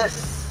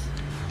 Jesus.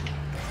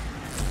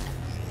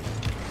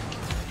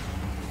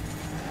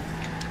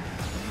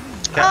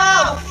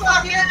 Oh,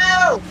 fuck you!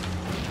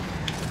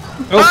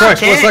 Oh,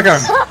 Christ, where's that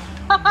going?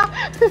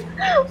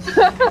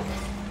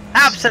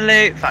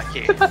 Absolute fuck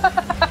you.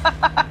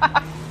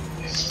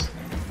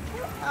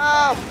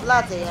 Oh,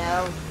 bloody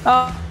hell.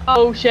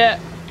 Oh shit.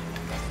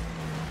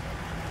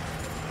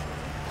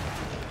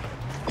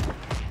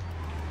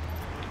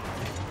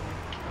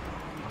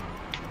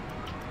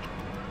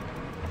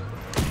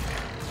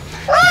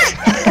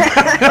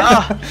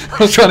 I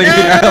was trying to get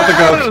you out of the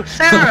No, goal.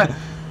 Sarah!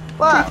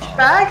 What?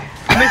 Bag?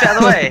 Move out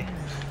of the way.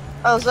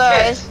 Oh,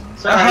 sorry.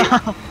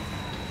 Sorry.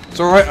 It's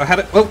alright, I had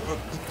it. Oh!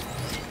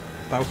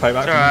 That was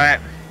payback. It's alright.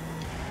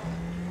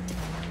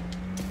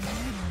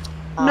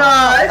 Oh, No.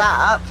 fuck that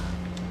up.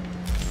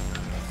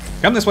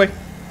 Come this way.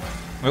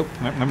 Oh,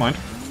 no, never mind.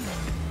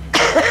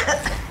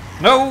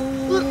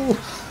 No!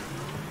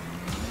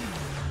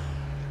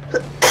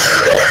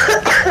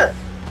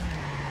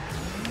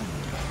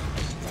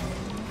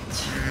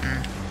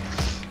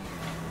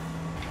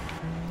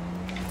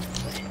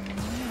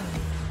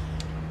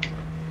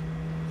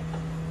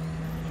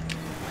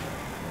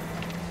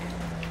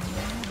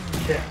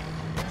 Shit.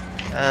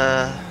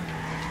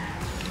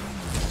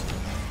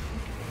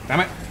 Damn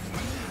it.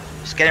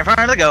 Just get in front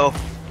of the goal.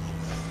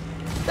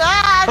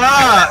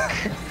 Ah, Fuck!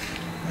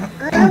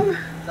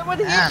 someone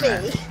hit Damn me.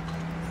 it.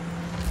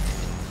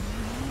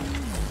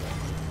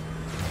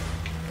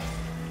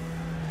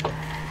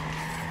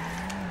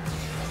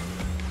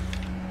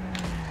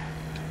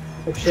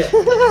 Oh shit.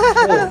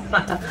 Oh.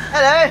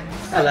 Hello.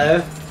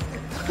 Hello.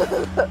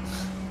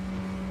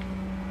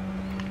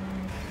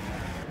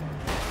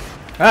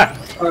 Ah!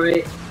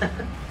 Sorry.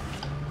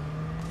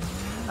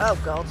 Oh,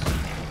 God.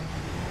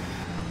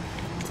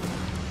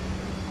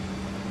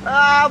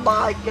 Oh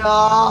my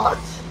god!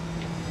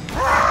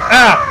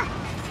 Ah!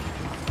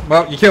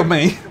 Well, you killed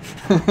me.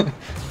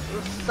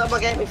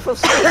 Someone gave me full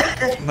speed.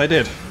 They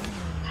did.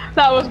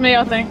 That was me,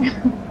 I think.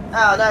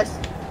 Oh, nice.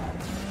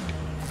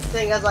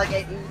 Seeing as I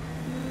gave you.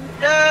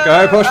 No!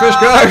 Go, Pushfish,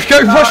 go!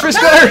 Go, Pushfish,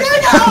 go!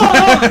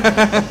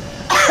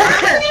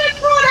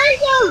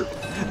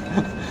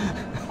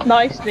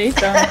 Nicely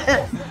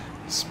done.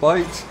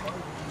 Spite.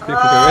 People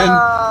go in,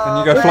 and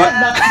you go fly.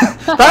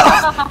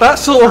 that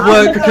sort of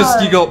worked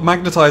because you got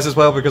magnetized as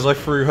well because I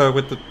threw her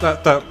with the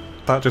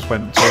that just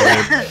went so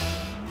weird.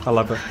 I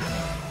love it.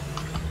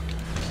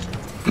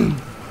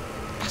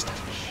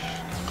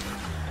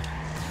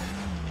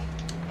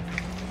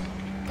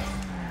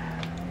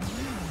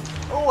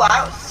 Oh wow,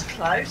 that was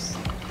close.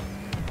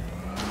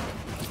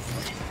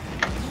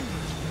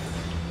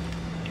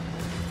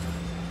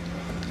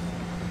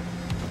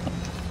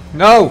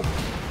 No!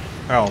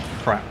 Oh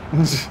crap.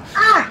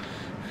 Ah!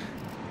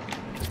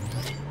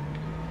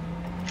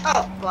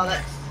 Oh,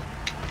 bollocks.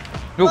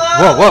 Oh,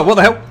 whoa, what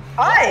the hell?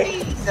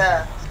 Hi!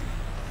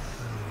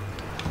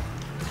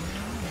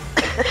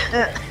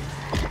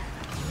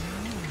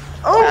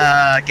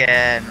 Oh!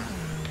 Again.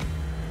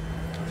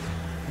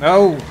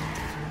 No!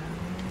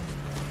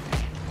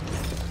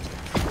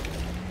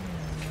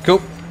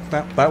 Cool.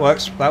 That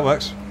works. That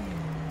works.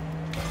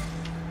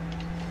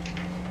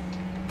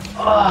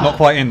 Not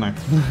quite in though.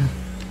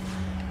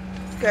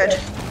 Good.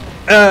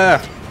 Ah,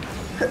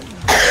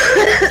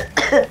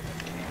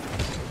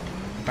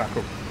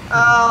 cool.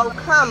 Oh,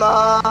 come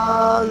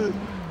on!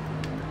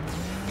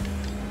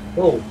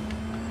 Oh,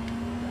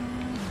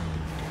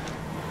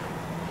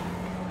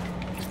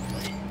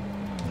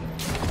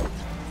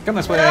 Come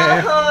this way.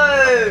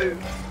 No!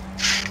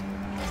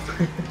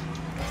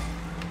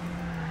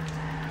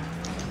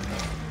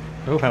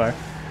 Oh, hello.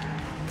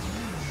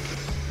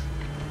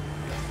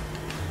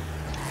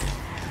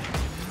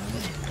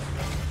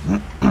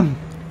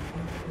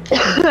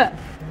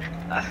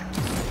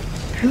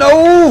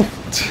 No!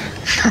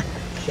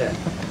 shit.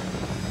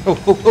 Oh,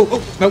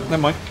 nope, never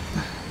mind.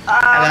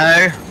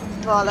 Hello.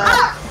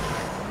 Bollocks.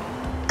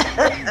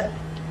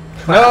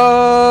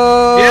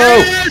 No!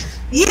 Yes!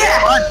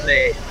 Yeah!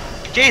 Finally!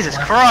 Jesus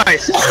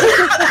Christ!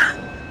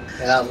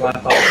 Yeah, that was my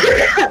fault.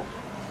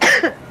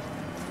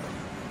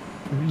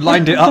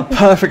 Lined it up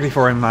perfectly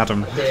for him,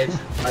 madam. I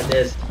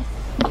did.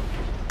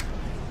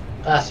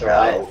 That's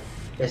alright.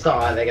 It's not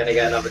like they're gonna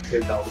get another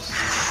 2 goals.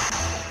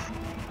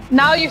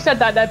 Now you've said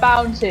that, they're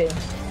bound to.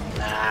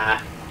 Nah.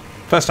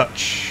 First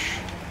touch.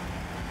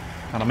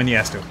 And I'm in the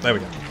air still. There we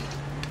go.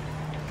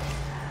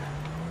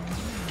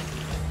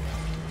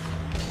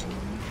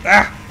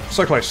 Ah!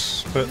 So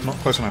close, but not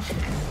close enough.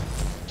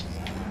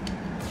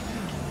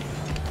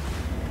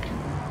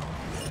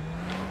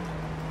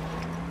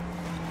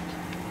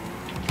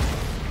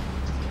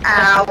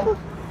 Ow!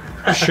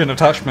 You shouldn't have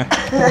touched me.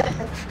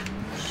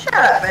 Shut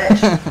up,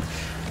 bitch.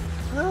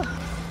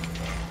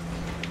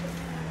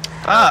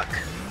 Fuck!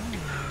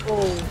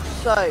 Oh,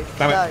 so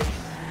Damn it. close.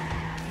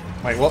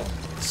 Wait, what?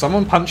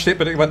 Someone punched it,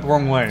 but it went the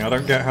wrong way. I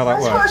don't get how that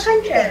That's what I was works.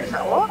 thinking. Is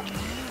that what?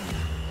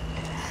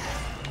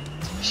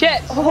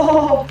 Shit!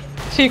 Oh!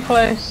 Too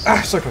close.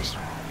 Ah, so close.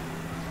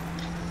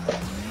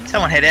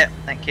 Someone hit it.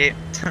 Thank you.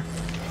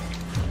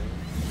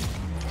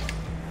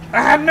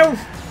 Ah, no!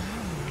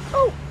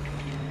 Oh,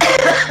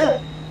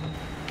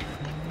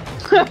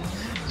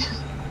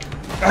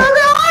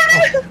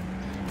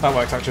 that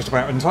worked out just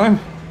about in time.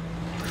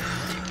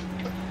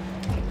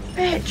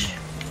 Bitch.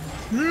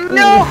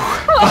 No!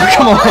 Oh,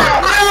 come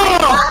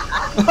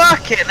on!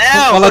 Fucking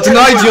hell! Well, I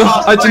denied you.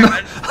 Last I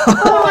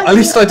moment. At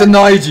least I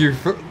denied you.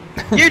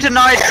 You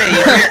denied me,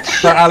 you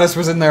bitch! That Alice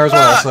was in there as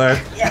well, so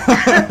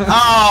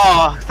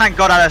Oh, thank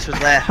God Alice was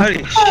there.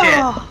 Holy shit.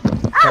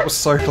 that was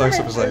so close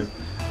of a save.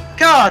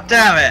 God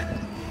damn it.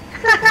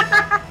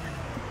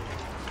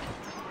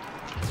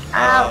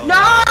 Ow. No!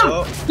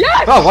 Oh.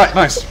 Yes! Oh, right,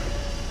 nice.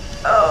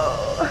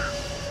 Oh.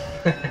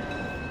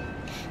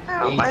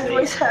 Ow, my Easy.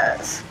 voice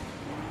hurts.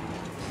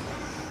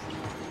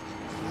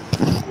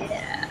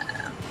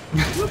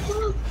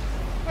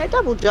 I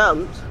double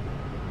jumped.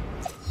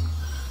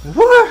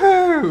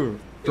 Woohoo!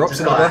 Drops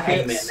Just in the gotta bucket.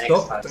 aim it next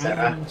Stop. time,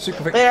 Sarah.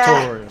 Super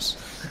victorious.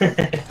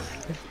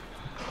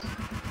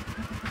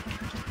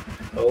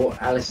 Oh,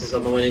 Alice is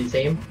on the winning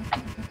team.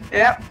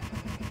 Yep.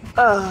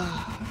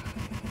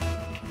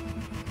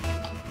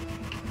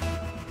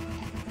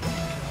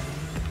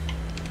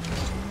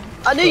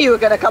 I knew you were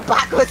gonna come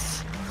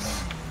backwards.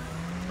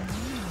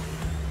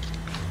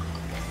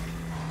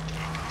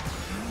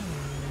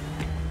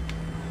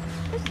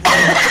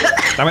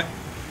 Damn it.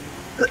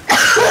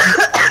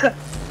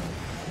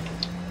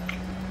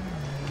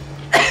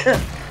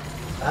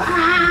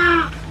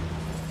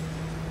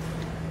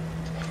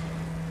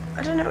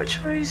 I don't know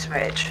which way is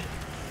which.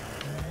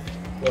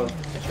 Well,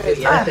 you're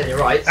left and you're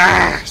right.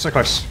 Ah, so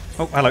close.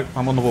 Oh, hello.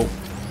 I'm on the wall.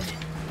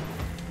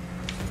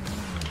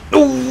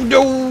 Oh,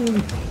 no!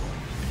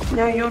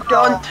 No, you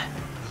don't.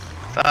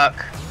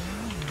 Fuck.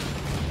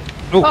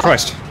 Oh,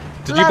 Christ.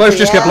 Did you both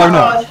just get blown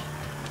up?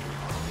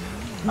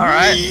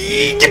 Alright.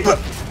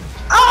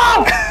 Oh!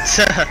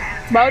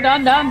 Well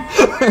done, Dan.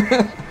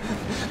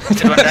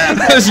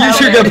 As you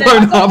two get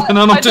blown up, and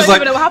I'm just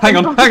like, hang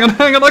on, I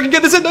can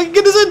get this in,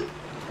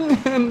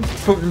 And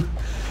boom.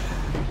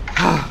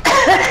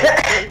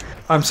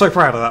 I'm so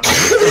proud of that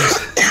moment.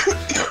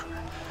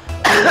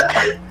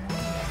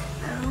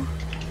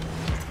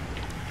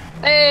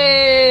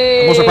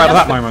 Hey. I'm also proud of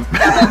that moment.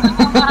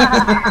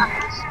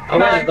 I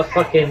went the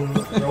fucking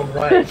wrong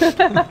way.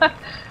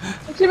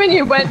 What do you mean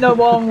you went the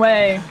wrong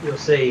way? You'll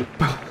see.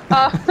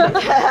 Nice.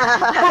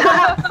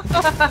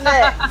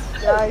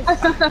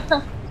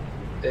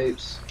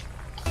 Oops.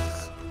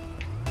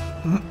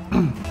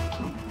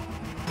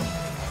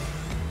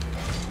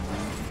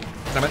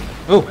 Damn it.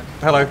 Oh,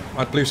 hello.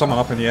 I blew someone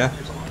up in the air.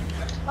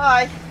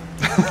 Hi.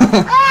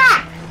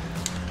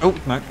 Oh,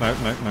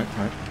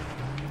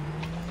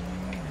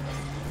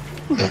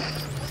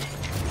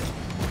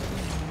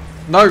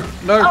 no.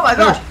 No. Oh my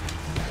god.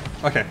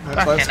 Okay,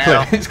 Fucking that's clear.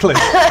 hell. It's clear.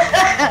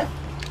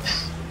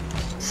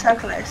 So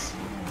close.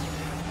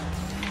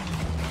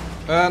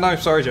 No,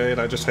 sorry, Jade.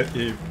 I just hit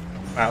you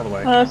out of the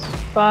way. That's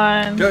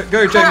fine. Go,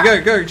 Jamie,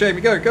 go,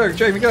 Jamie, go,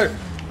 Jamie, go.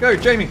 Go,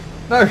 Jamie.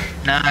 No.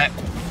 No.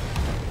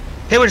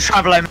 People just try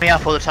and blow me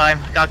up all the time.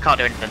 I can't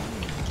do anything.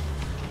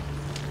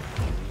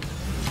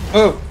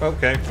 Oh,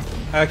 okay.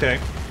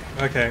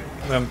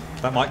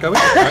 That might go in. No,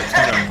 it's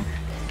not going in.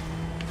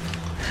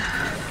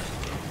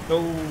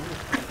 Oh.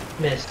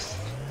 Missed.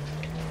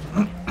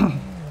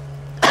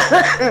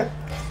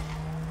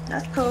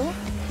 That's cool.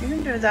 You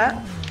can do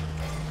that.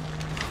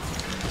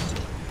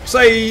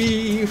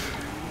 Save!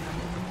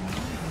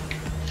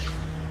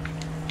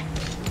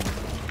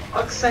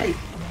 Fuck's sake.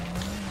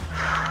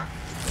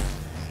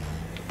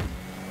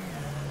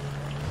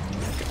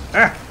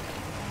 Ah!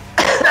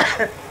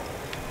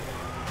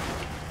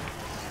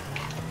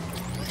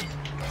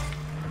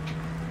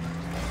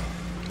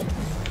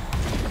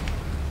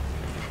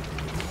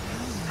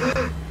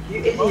 You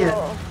idiot.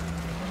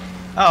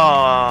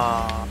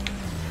 Oh,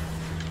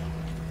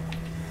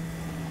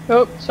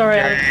 Oh, sorry.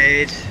 Alex.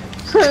 Jade.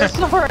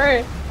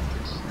 Sorry.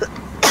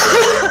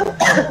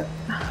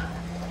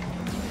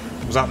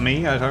 Was that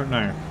me? I don't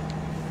know.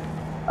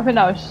 I think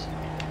that was.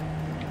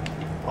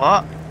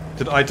 What?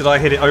 Did I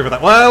hit it over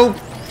that? Well,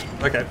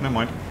 okay, never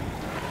mind.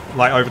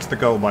 Like over to the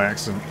goal by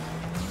accident.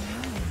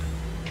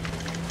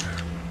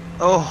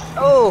 Oh.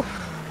 Oh.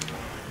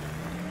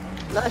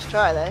 Nice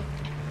try though.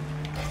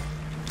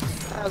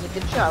 That was a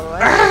good shot, by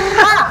the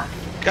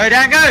way. Go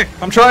down, go!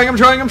 I'm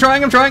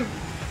trying.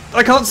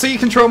 I can't see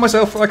control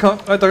myself. I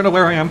don't know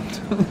where I am.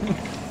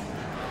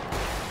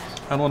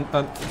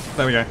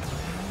 There we go.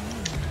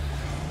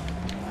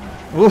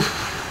 Oof.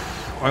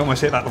 I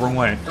almost hit that the wrong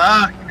way.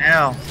 Fuck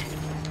hell.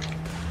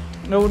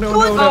 No.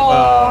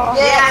 Oh.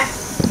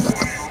 Yes!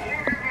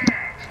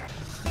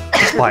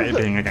 Despite it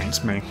being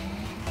against me.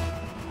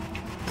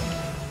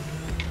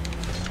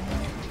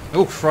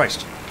 Oh,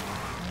 Christ.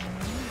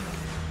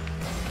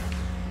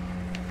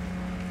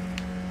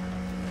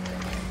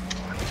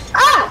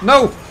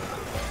 No!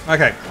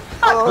 Okay.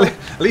 Oh.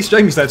 At least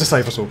Jamie's there to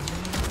save us all.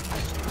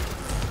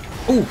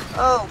 Ooh.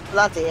 Oh,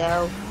 bloody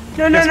hell.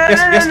 No. Yes.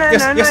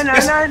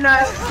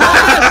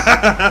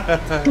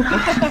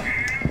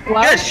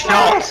 Wow. Good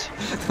shot!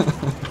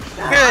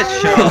 Good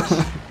shot!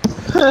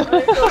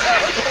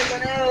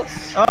 Someone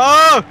else.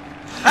 Oh!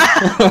 I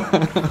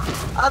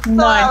thought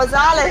that was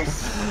Alice.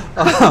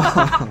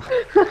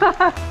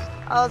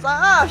 I was like,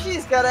 oh,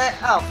 she's got it.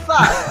 Oh,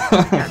 fuck.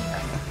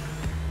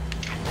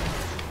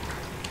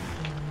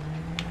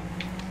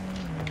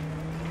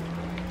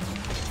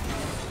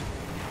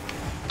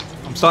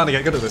 I'm starting to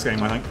get good at this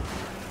game, I think.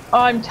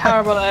 I'm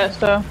terrible at it,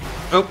 so.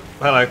 Oh,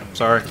 hello.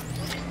 Sorry.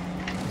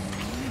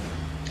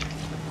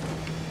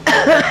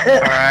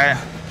 Alright.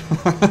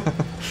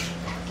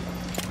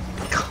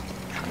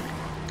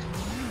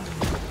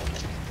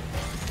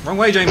 Wrong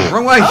way, Jamie.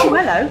 Wrong way. Oh,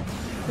 hello.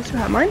 This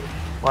will mine.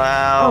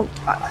 Wow.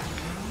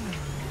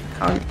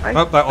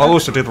 Oh, I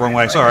also did the wrong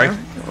way. Sorry.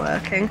 It's not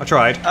working. I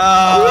tried.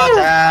 Oh,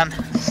 damn.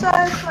 So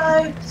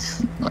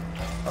close.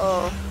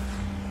 Oh.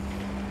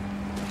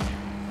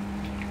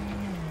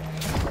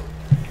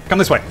 Come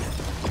this way.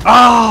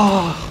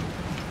 Ah!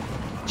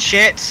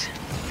 Shit.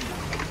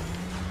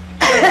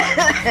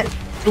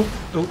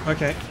 Oh,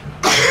 okay.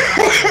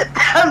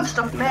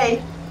 Stop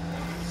me.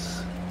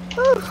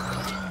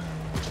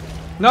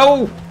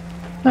 No!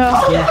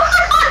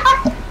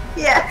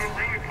 Yes.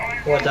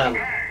 Well done.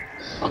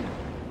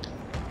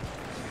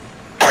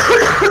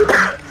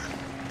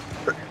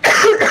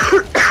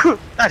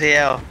 Bloody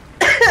hell.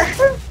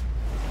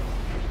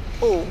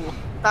 Oh,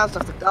 bounced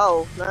off the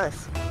goal.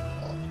 Nice.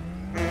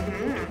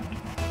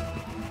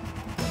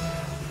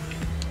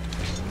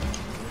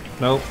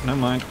 Nope, never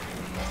mind.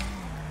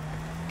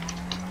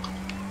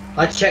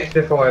 I checked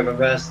before I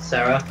reversed,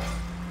 Sarah.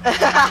 I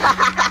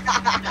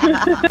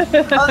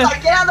was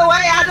like, get out of the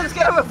way, Adam's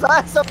gonna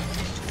reverse him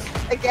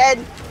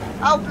again.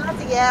 Oh,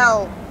 bloody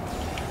hell.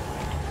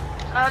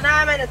 Oh, now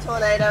I'm in a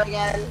tornado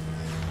again.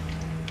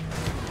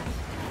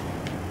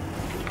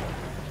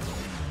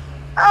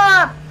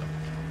 Ah!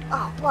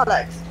 Oh,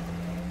 bollocks.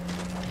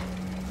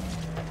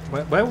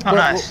 Well, Oh,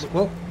 nice.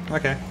 well,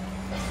 okay.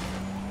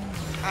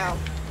 Ow.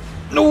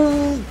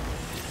 No!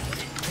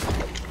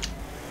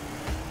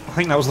 I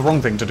think that was the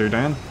wrong thing to do,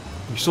 Dan.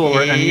 You saw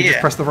it and you just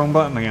Yeah. pressed the wrong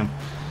button again.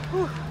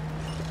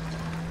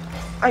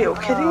 Are you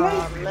kidding me?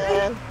 Oh,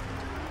 man.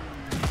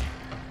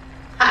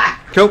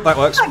 Cool, that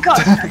works. Oh God.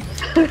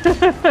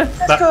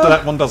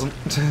 that one doesn't.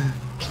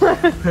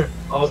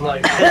 I was not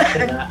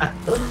expecting that.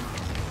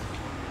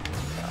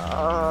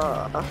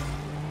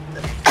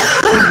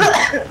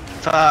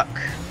 Fuck.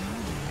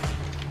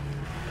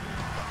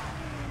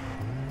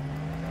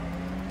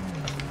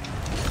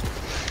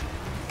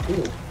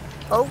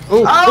 Oh,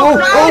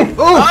 no!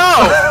 Oh!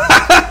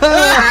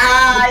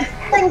 I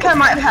think I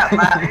might have helped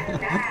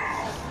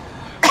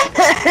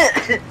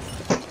that.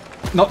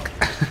 Knock.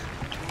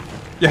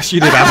 Yes,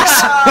 you did,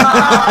 Alice.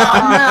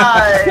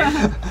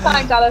 Oh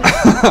Thanks, Alice.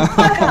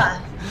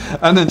 no!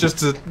 And then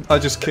I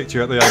just kicked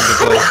you at the end as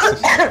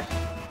well.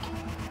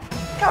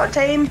 Go on,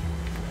 team.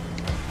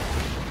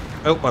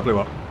 Oh, I blew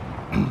up.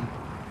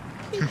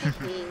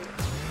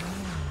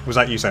 Was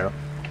that you, Sarah?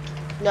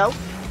 No.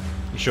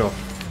 You sure?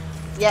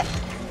 Yep.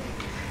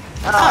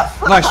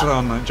 Nice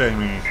one,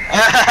 Jamie.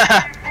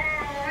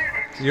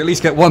 You at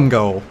least get one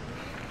goal.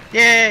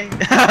 Yay!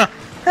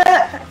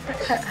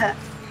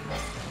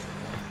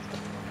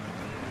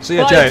 So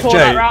yeah, Well, I Jade, tore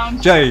that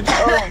round. Jade.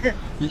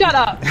 Shut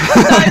up.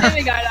 Don't let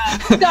me go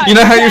there. Don't. You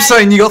know how you're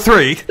saying you got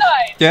 3? Don't.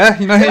 Yeah,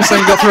 you know how you're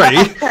saying you got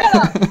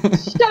 3?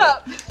 Shut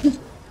up.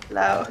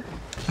 No.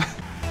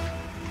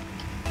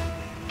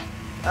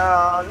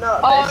 Oh,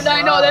 not Oh this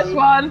no, not this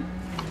one.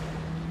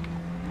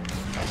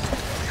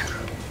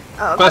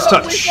 Oh, First I'm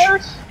a touch.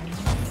 wizard.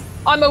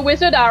 I'm a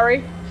wizard,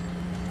 Ari.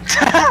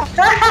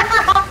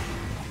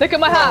 Look at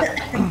my hat.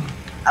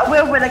 I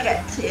will when I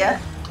get to you.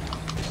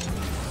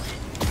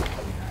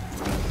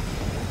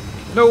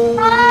 No!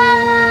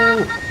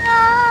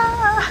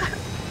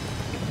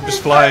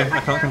 Just flying, I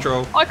can't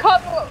control. I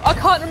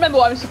can't remember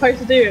what I'm supposed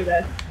to do with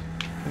this.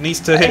 It needs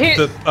to hit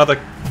the other...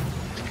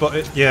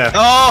 But yeah.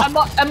 Oh!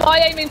 Am I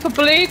aiming for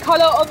blue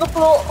colour on the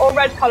floor or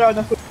red colour on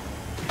the floor?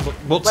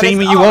 What team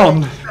are you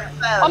on?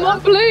 I'm on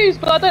blues,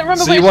 but I don't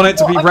remember So you which want it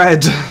to be one.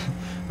 red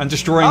and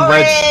destroying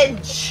red,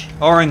 Orange!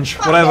 orange,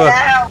 whatever.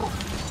 Ow.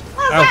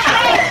 Ouch.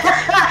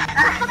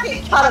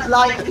 Fucking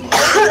colourblind.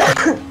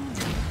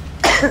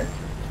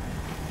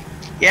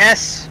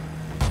 Yes!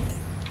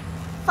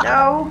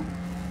 No.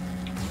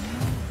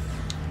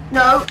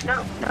 No,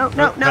 no, no, no,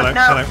 no, Hello,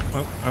 no.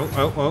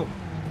 hello. Oh.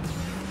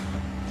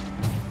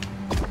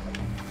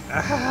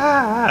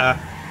 Ah.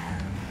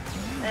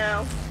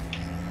 Ow.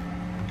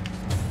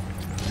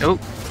 Nope.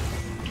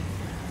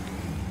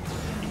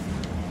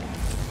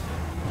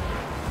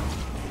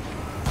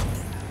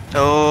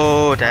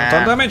 Oh, I've done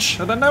damn. damage,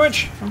 I've done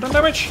damage, I've done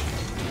damage.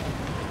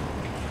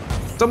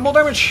 Done more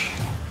damage.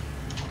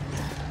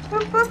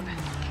 Boop, boop.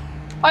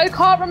 I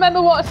can't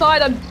remember what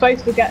side I'm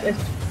supposed to get this.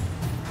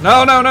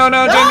 No,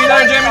 Jamie,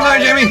 no,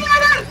 Jamie.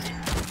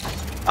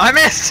 I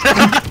missed!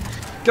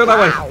 Go that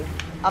way. Wow.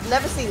 I've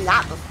never seen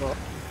that before.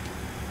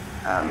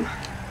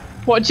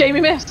 What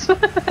Jamie missed?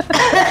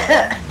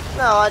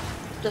 No, I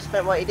just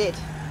meant what he did.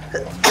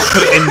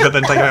 Put it in, but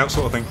then take it out,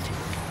 sort of thing.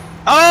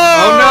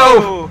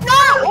 Oh! no!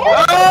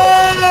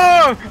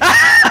 Oh!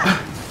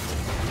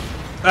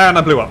 And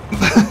I blew up.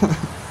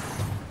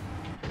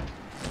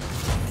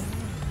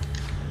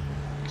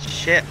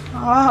 Shit.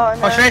 Oh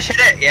no. Oh, should I hit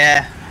it?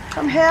 Yeah.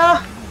 Come here.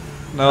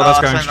 No, that's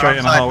Oh, going it's on the straight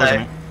in the wrong hole,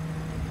 side, isn't it?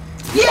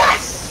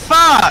 Yes!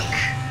 Fuck!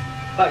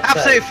 Fuck's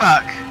Absolute sake.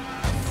 fuck.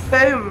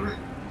 Boom.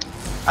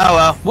 Oh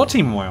well. What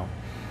team am I on?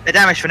 The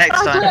damage for next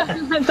time.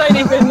 I don't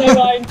even know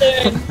what I'm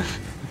doing.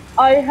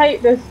 I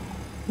hate this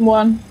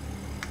one.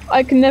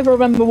 I can never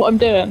remember what I'm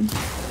doing.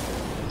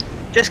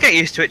 Just get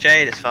used to it,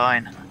 Jade. It's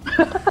fine.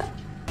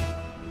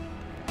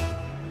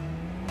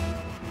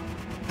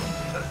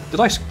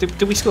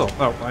 Did we score?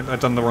 Oh, I'd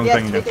done the wrong Yes,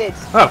 thing we again. did.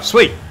 Oh,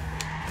 sweet.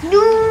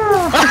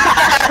 No.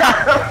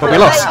 But we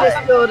lost. They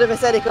just scored if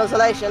it's any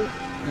consolation.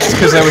 It's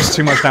because there was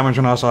too much damage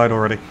on our side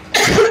already.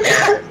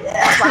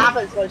 That's what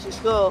happens once you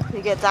score.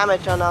 You get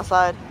damage on our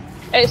side.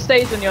 It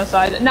stays on your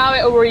side. Now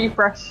it'll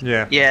refresh.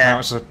 Yeah. Yeah. Now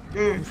it's a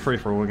free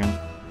for all again.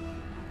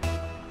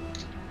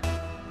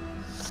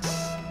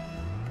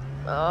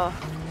 Oh.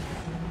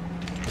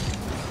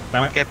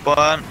 Damn it. Get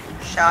one.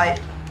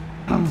 Shite.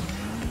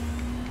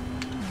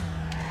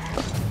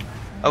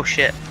 Oh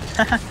shit.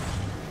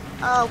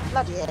 Oh,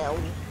 bloody hell.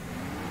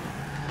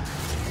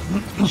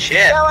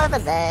 Shit. Go over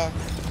there.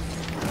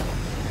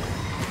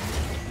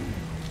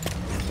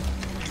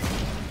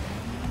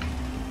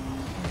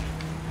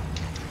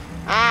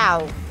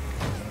 Ow.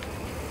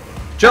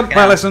 Jump, Fucking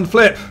hell. Alison,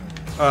 flip.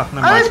 Oh,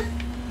 never I mind.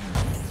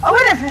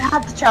 would have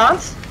had the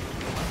chance.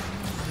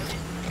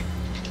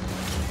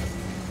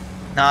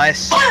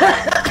 Nice.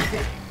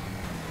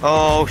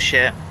 Oh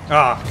shit.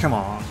 Ah, come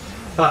on.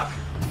 Fuck.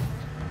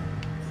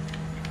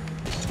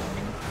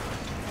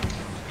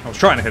 I was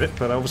trying to hit it,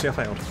 but obviously I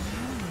failed.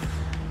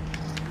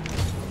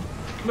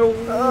 No.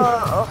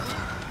 Oh.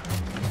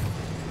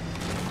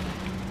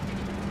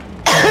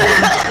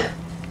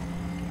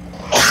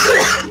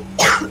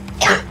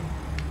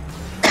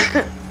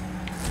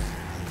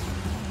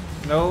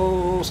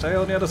 No, stay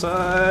on the other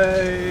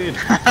side.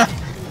 I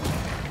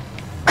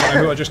don't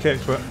know who I just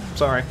kicked, but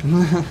sorry.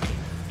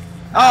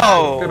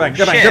 Oh, Go bang,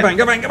 go bang, shit. go bang,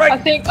 go bang, go bang! I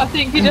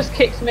think he just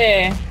kicked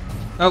me.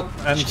 Oh,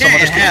 and Shit, someone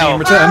just kicked me hell. in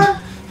return.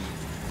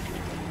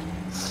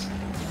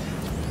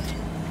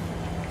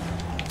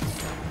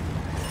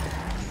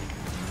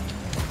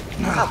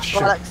 Oh,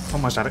 shit. bollocks.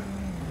 Almost had it.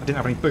 I didn't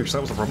have any boost,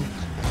 that was the problem.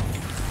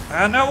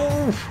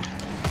 No!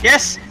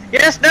 Yes,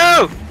 yes,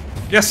 no!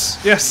 Yes,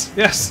 yes,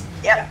 yes!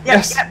 Yep, yep,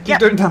 Yes! yep, Keep yep.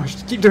 doing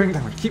damage, keep doing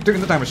damage, keep doing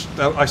the damage.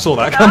 Oh, I saw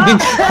that coming.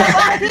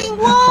 Fucking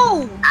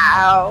wall!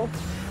 Ow.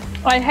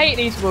 I hate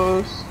these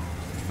walls.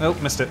 Oh,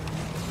 missed it.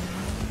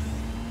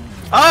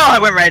 Oh, I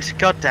went red.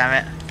 God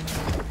damn it.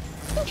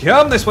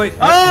 Come this way! No,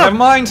 Oh! never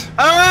mind!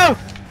 Oh!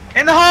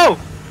 In the hole!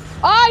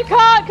 I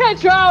can't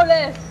control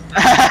this!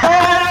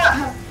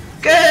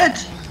 Good.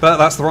 But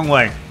that's the wrong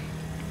way.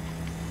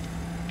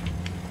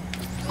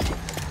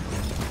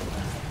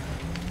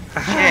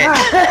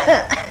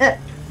 Shit.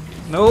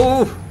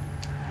 No!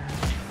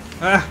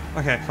 Ah,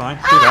 okay, fine.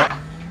 Do that.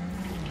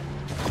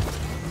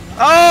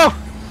 Oh!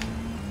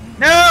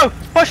 No!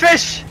 Push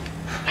fish!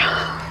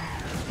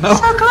 No!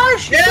 So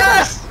close.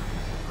 Yes!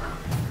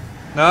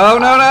 No,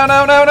 no, no,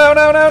 no, no, no,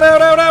 no, no, no,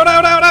 no, no,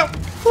 no, no, no!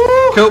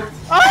 Cool.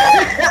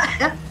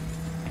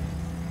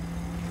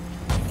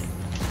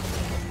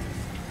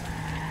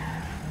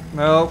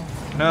 No,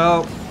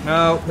 no,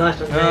 no, Nice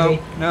one, no, Jamie.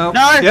 no.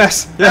 No!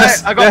 Yes,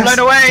 yes, No, I got yes,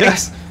 blown away.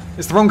 Yes,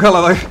 it's the wrong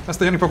colour though. That's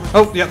the only problem.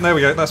 Oh, yeah, there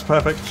we go. That's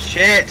perfect.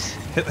 Shit.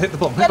 Hit the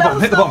bomb. Hit the bomb.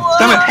 Hit the bomb.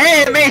 Damn it!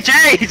 Hit me,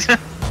 Jade!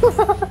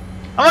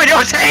 I'm on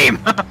your team!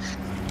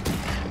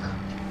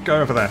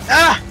 Go over there.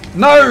 Ah!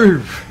 No!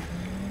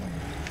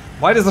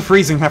 Why does the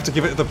freezing have to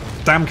give it the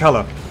damn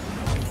colour?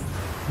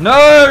 No!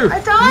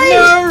 I died.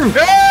 No!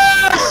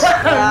 Yes!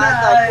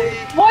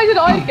 Why did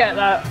I get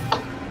that?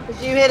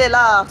 Because you hit it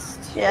last.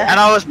 Yeah. And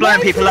I was blowing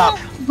When people did up.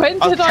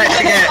 When I was did I hit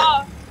testing it it.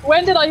 last?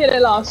 When did I hit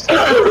it last?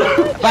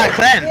 Back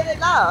You then. hit it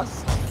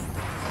last.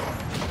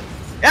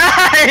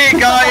 Hey,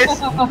 guys!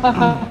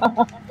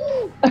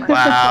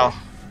 Wow.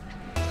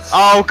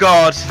 Oh,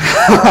 God.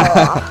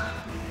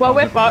 Well,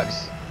 we're fucked.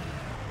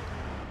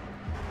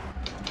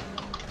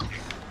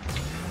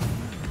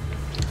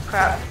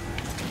 Crap.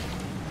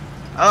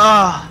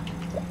 Oh.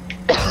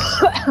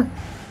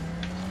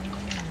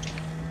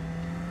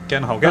 Get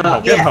in the hole. Get in the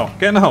hole. Get in the hole.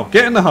 Get in the hole.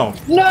 Get in the hole.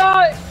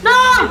 No!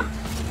 No.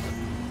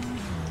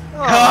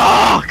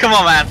 Oh, come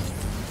on, man.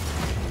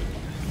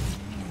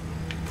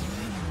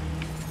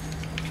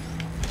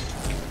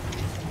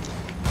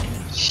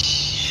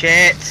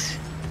 Shit.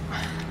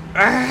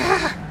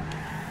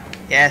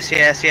 Yes,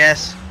 yes,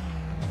 yes.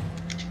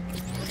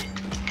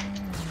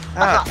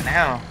 Oh,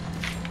 hell.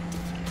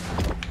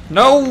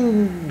 No!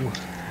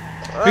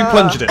 Who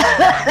plunged it?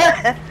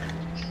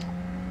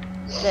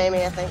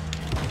 Jamie, I think.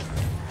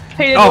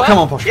 Who did Oh, what? come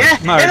on, Posh. Yeah,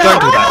 No, get don't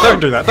out. do that. Don't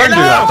do that. Don't do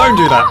that. Don't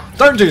do that.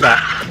 Don't do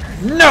that.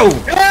 No!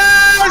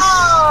 Yes!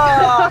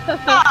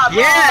 Oh,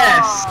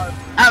 Yes!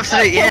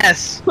 Absolute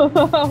yes! That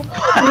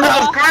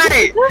was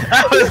great!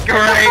 That was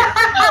great!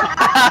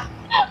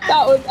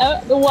 That was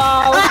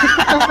wow.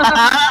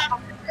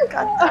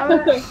 God damn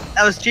it.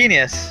 That was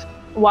genius.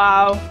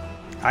 Wow.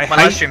 I My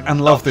live hate stream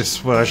and love stopped. this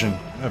version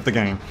of the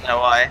game. No,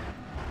 why?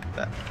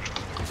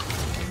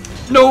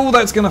 No,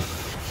 that's gonna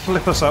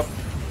flip us up.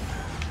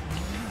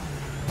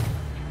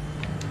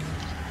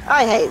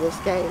 I hate this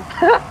game.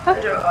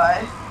 So do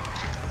I.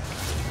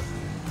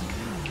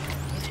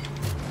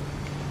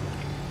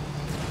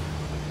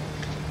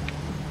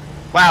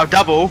 Wow,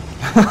 double.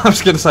 I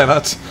was gonna say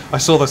that. I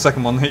saw the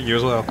second one hit you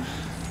as well.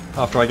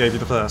 After I gave you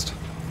the first.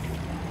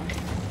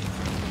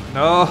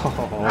 No!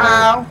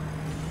 Ow.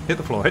 Hit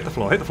the floor, hit the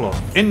floor, hit the floor.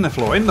 In the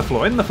floor, in the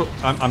floor, in the floor.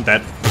 I'm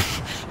dead.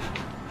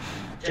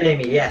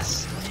 Jamie,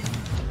 yes.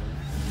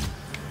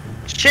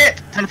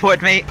 Shit!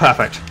 Teleported me.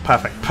 Perfect,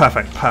 perfect,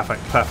 perfect,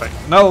 perfect, perfect.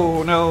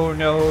 No, no,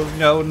 no,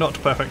 no, not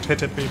perfect.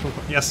 Hit it, people.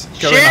 Yes,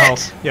 go in the hole.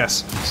 Shit!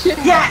 Yes.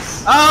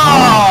 Yes. Oh,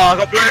 I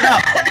got blown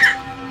up.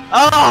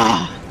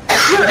 Oh!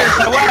 I did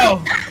so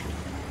well.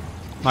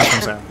 Nice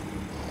one, Sarah.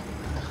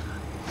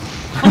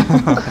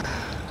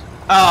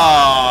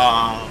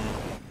 Oh.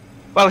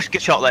 Well, it was a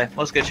good shot though. It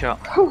was a good shot.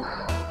 Oh.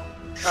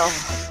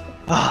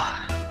 Oh.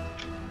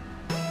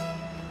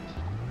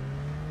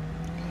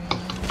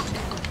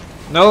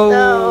 No!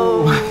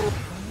 No.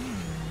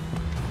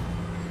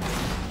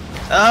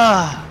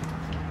 Ah.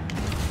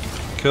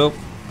 Cool.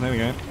 There we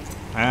go.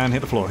 And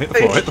hit the floor, hit the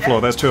floor, hit the floor.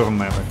 There's two of them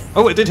there.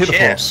 Oh, it did hit the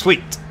floor. Shit.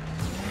 Sweet.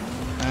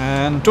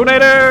 And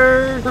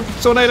tornado! Group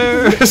of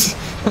tornadoes!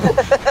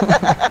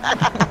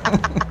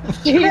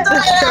 Jesus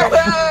Christ.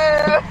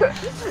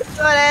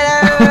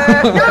 Tornado!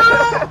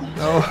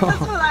 Oh.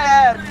 That's all I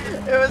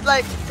heard. It was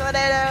like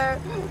tornado,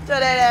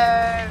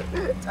 tornado,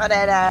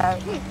 tornado.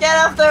 Get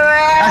off the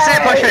road! I said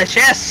push fish,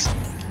 yes!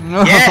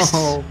 No. Yes.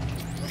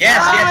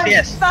 Yes, I yes,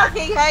 yes.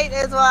 fucking hate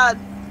this one.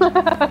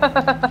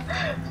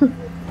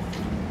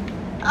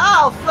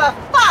 Oh, for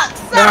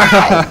fuck's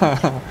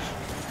sake!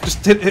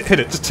 Just hit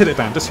it. Just hit it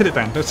down. Just hit it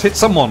down. Just hit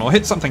someone or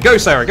hit something. Go,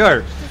 Sarah.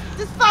 Go.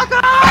 Just fuck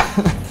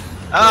off!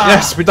 Ah.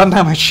 Yes, we've done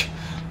damage.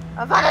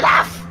 I've had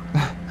enough!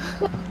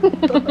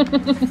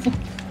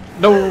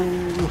 No.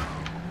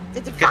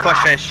 Good push,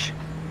 fish.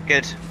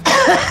 Good.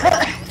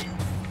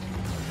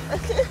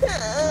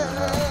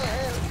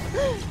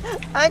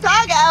 I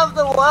can't get out of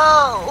the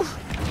wall!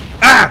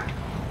 Ah!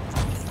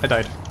 I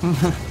died.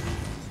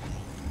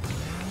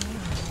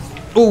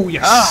 Oh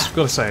yes,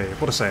 got a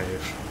save. What a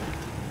save.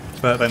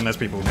 But then there's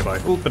people nearby.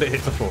 Oh, but it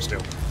hit the floor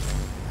still.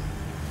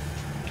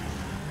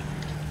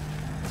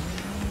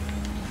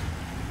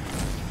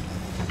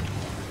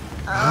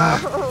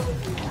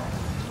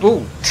 Oh.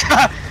 Oh,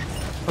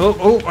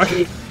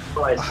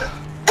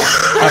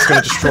 that's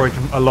going to destroy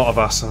a lot of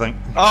us, I think.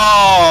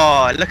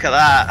 Oh, look at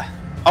that.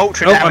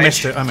 Ultra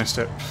damage. I missed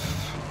it.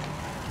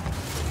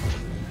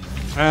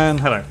 And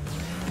hello.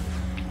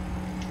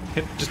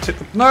 Just hit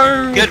the...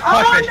 No! Good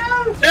push.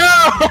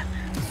 No!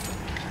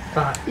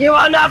 You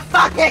will not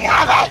fucking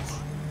have it!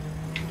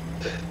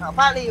 Oh,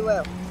 apparently you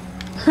will.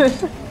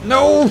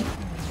 No!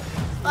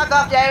 Fuck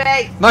off,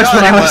 Jamie! Nice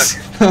one, Alice!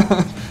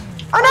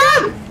 Oh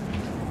no!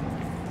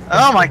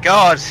 Oh my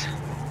god.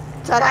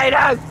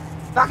 Tornado!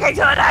 Fucking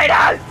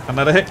tornado! And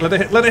let it hit, let it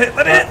hit, let it hit,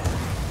 let it hit!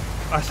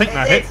 I think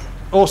that hit.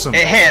 Awesome.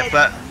 It hit,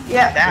 but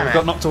Yeah. damn We it.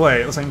 got knocked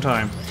away at the same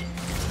time.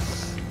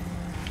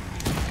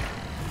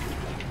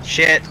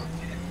 Shit.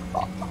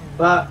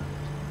 But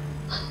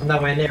I'm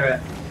nowhere near it.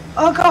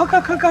 Oh god.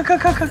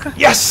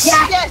 Yes!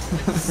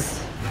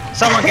 Yes!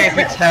 Someone gave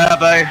me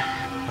turbo.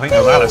 I think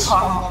that was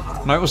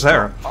Alice. No, it was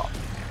Sarah.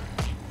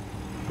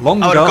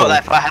 Long I would have got goal.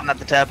 that if I hadn't had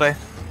the turbo.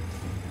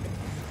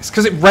 It's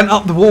because it went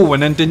up the wall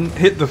and then didn't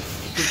hit the...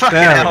 Fucking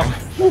there. hell.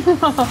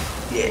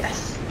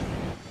 Yes.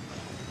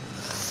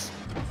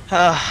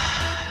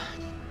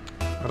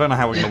 I don't know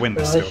how we're going to win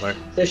this still, though.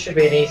 This should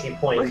be an easy We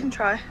point. can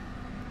try.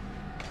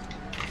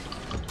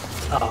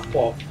 Ah,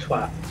 what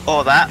twat.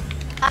 Or that.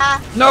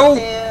 I No!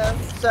 feel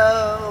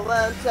so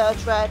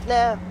untouched right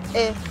now.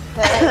 It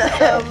hurts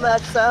so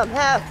much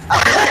somehow.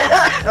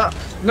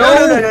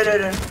 No!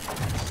 No.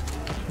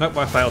 Nope,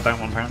 I failed that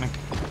one apparently.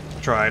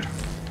 Tried.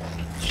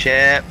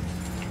 Shit.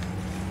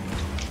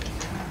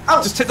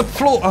 Oh! Just hit the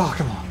floor! Oh,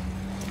 come on.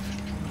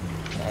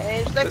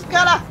 Change the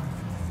colour!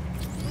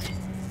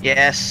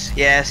 Yes.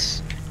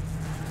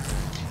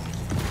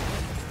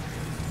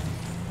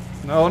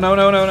 No.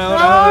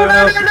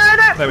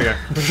 There we go.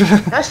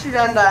 Nicely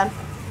done.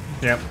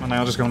 Yep, and now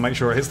I'm just going to make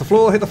sure it hits the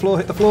floor, hit the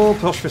floor.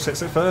 Poshfist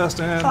hits it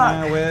first, and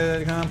now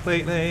we're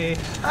completely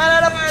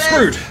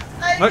screwed.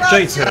 No,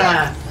 Jade's hit it.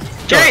 Ah,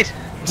 Jade!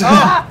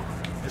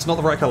 It's not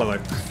the right colour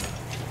though.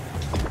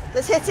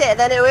 Let's hit it,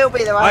 then it will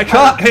be the right I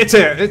can't hit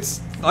it!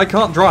 I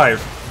can't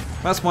drive.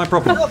 That's my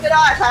problem. Not good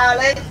eye,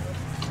 apparently.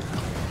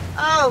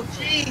 Oh,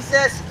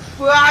 Jesus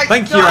Christ.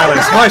 Thank you,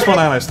 Alice. Nice one,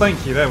 Alice.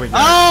 Thank you. There we go.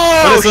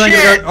 Oh, But it's then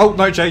gonna shit! go... Oh,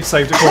 no, Jade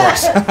saved it for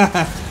us.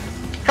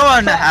 Come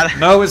on, Alan.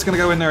 No, it's going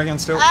to go in there again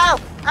still. Ow!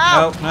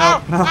 Ow! No. Ow!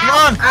 Come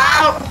on.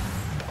 Ow!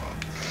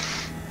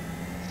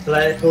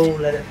 let it fall,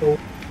 let it fall.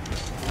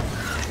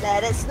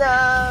 Let it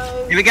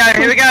snow! Here we go.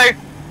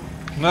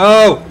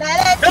 No!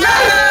 Let it snow!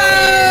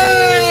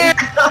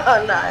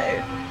 Oh no.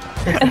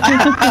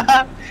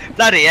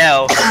 Bloody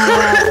hell.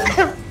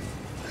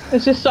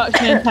 It's just such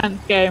an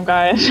intense game,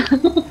 guys.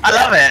 I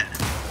love it.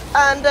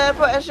 Under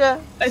pressure.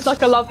 It's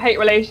like a love-hate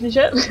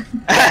relationship.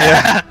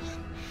 Yeah.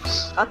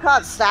 I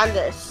can't stand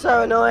it, it's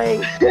so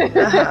annoying. Fucking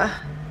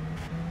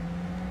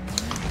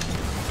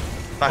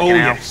Oh,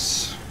 hell.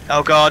 yes.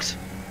 Oh god.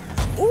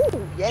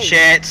 Ooh, yay.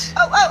 Shit.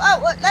 Oh,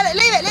 let it,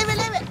 leave it.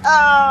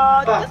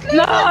 Oh, just leave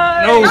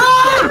No! No!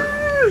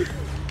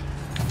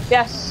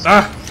 Yes.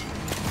 Ah!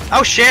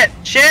 Oh shit.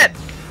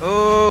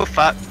 Oh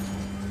fuck.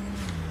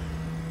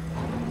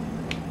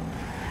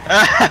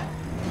 it.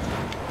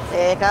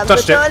 Here comes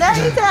Touched the it.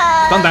 tornado.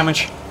 Done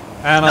damage.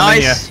 And I'm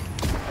in here. Nice.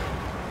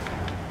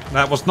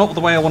 That was not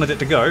the way I wanted it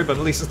to go, but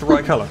at least it's the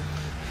right colour.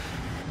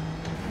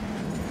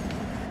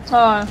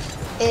 Oh.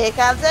 Here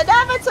comes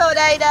another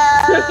tornado.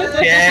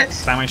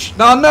 Yes. Damage.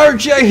 No,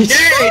 Jade! Jade,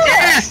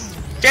 yes.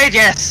 Jade,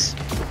 yes.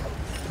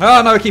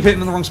 Oh, no, I keep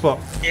hitting in the wrong spot.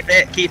 Keep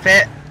it.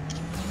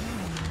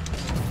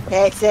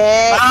 Hit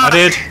it. I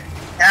did.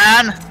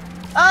 And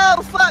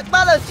Oh, fuck,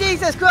 mother,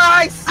 Jesus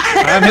Christ.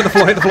 And hit the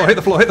floor. Oh,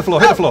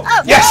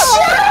 Yes!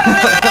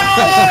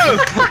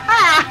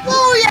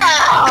 Oh,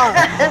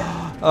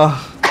 yeah.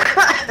 Oh,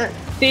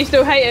 Do you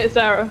still hate it,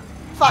 Sarah?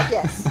 Fuck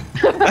yes.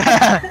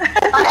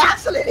 I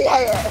absolutely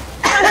hate it.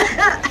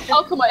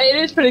 Oh, come on, it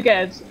is pretty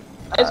good.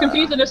 It's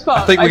confusing as fuck.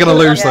 I think we're going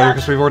to lose, though,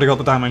 because we've already got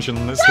the damage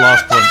and it's the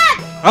last point.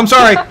 I'm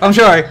sorry.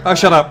 Oh,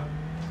 shut up.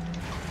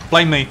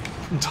 Blame me.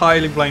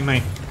 Entirely blame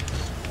me.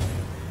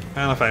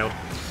 And I failed.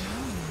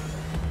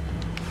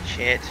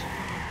 shit.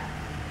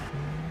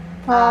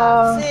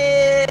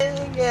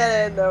 Singing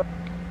in the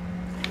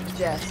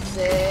just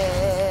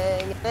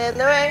singing in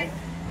the rain.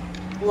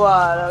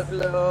 What a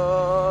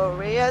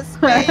glorious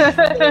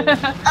feeling.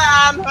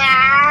 I'm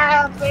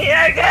happy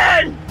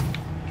again.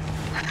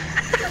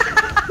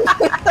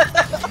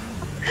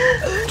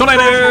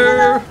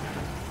 Tornado!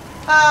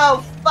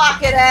 Oh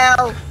fucking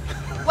hell!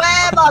 Where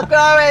am I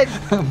going?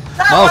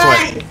 Miles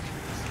away.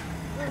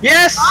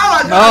 Yes! Oh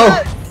my No.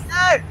 god!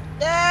 No!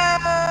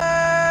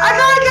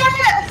 can't get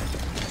it!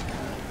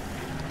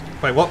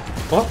 Wait, what?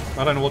 What?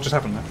 I don't know what just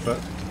happened there, but...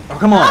 Oh,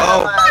 come on!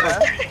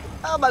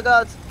 Oh my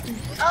god.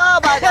 Oh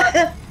my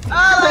god.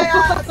 Oh my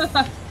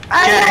god.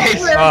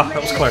 Jade! Ah,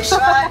 that was close.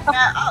 Right,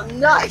 yeah. Oh,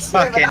 nice.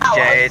 Fucking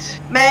Jade.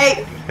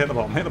 Mate. Hit the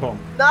bomb, hit the bomb.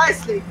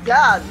 Nicely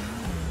done.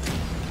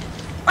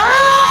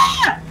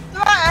 Ah!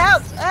 Alright, it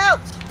helps. It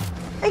helps.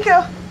 Thank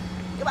you.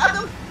 You're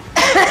welcome.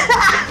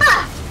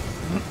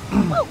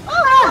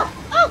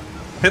 Oh.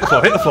 Hit the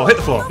floor, hit the floor, hit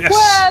the floor. Yes!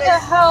 Where the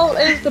hell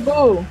is the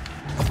ball?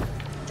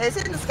 It's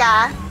in the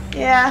sky.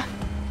 Yeah.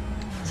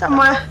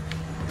 Somewhere.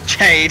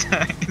 Jade,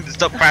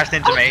 stop crashing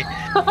into me.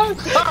 I'm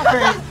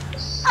sorry.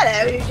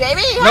 Hello,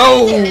 Jamie. How No! are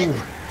you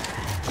doing?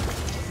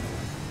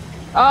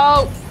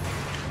 Oh,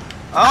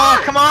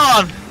 Oh, come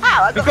on!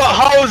 Ow, I We've got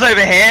holes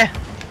over here.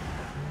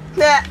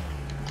 Yeah,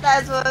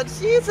 that's what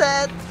she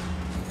said.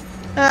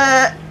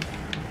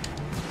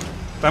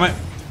 Damn it.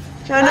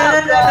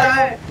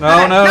 No.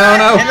 No, no, no, no,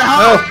 no! In the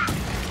No! hole.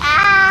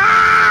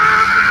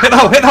 Hit the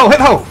hole, hit the hole, hit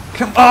the hole!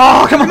 Come,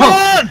 oh, come Come on!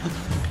 on!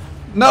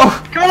 No!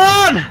 Come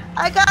on!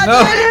 I can't No!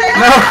 do anything.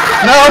 No!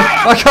 No!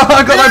 I can't,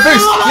 I got my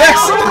boost!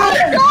 Yes!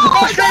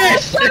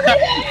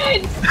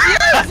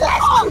 Jesus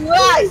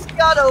Christ,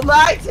 God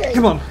almighty.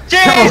 Come on!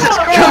 Jesus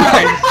Come on!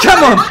 Christ!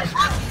 Come on!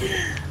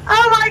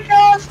 Oh my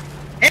god!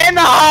 In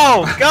the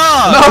hole!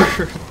 God! No!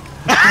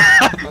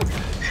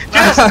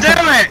 Just do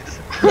it!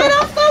 Get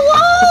off the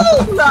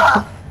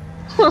wall!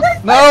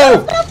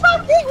 No! The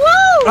fucking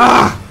wall!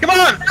 Ah! Come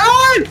on!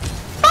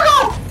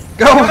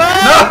 Go!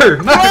 on!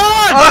 No!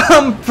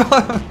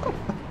 No!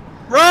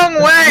 Wrong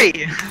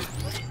way!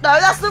 No,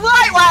 that's the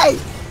right way!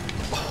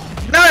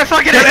 No,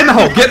 fucking Get in the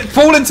hole!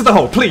 Fall into the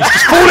hole, please!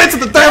 Just fall into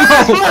the damn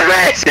hole!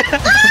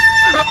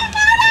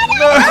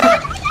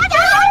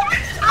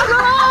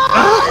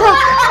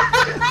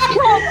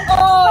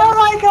 Oh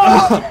my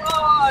god! come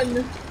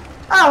on.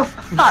 Oh,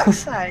 for fuck's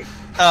sake.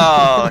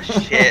 Oh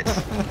shit!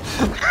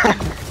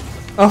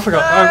 Oh, I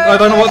forgot. I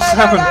don't know what's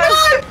happened.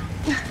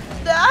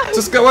 No!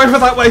 Just go over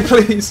that way,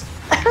 please.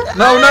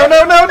 No, no,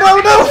 no, no, no,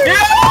 no!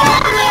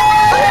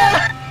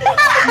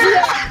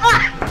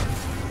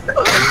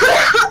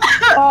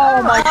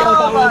 Oh my god,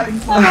 that was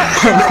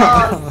intense.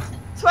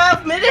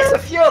 12 minutes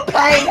of pure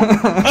pain!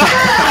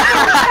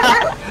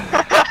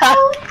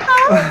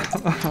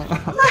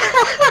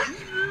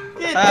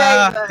 Good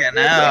game, Fucking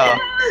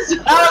hell!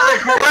 That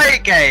was a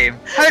great game!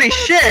 Holy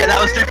shit, that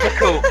was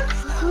difficult!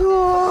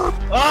 Oh.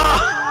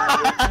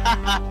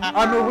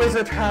 I'm a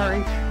wizard,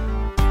 Harry.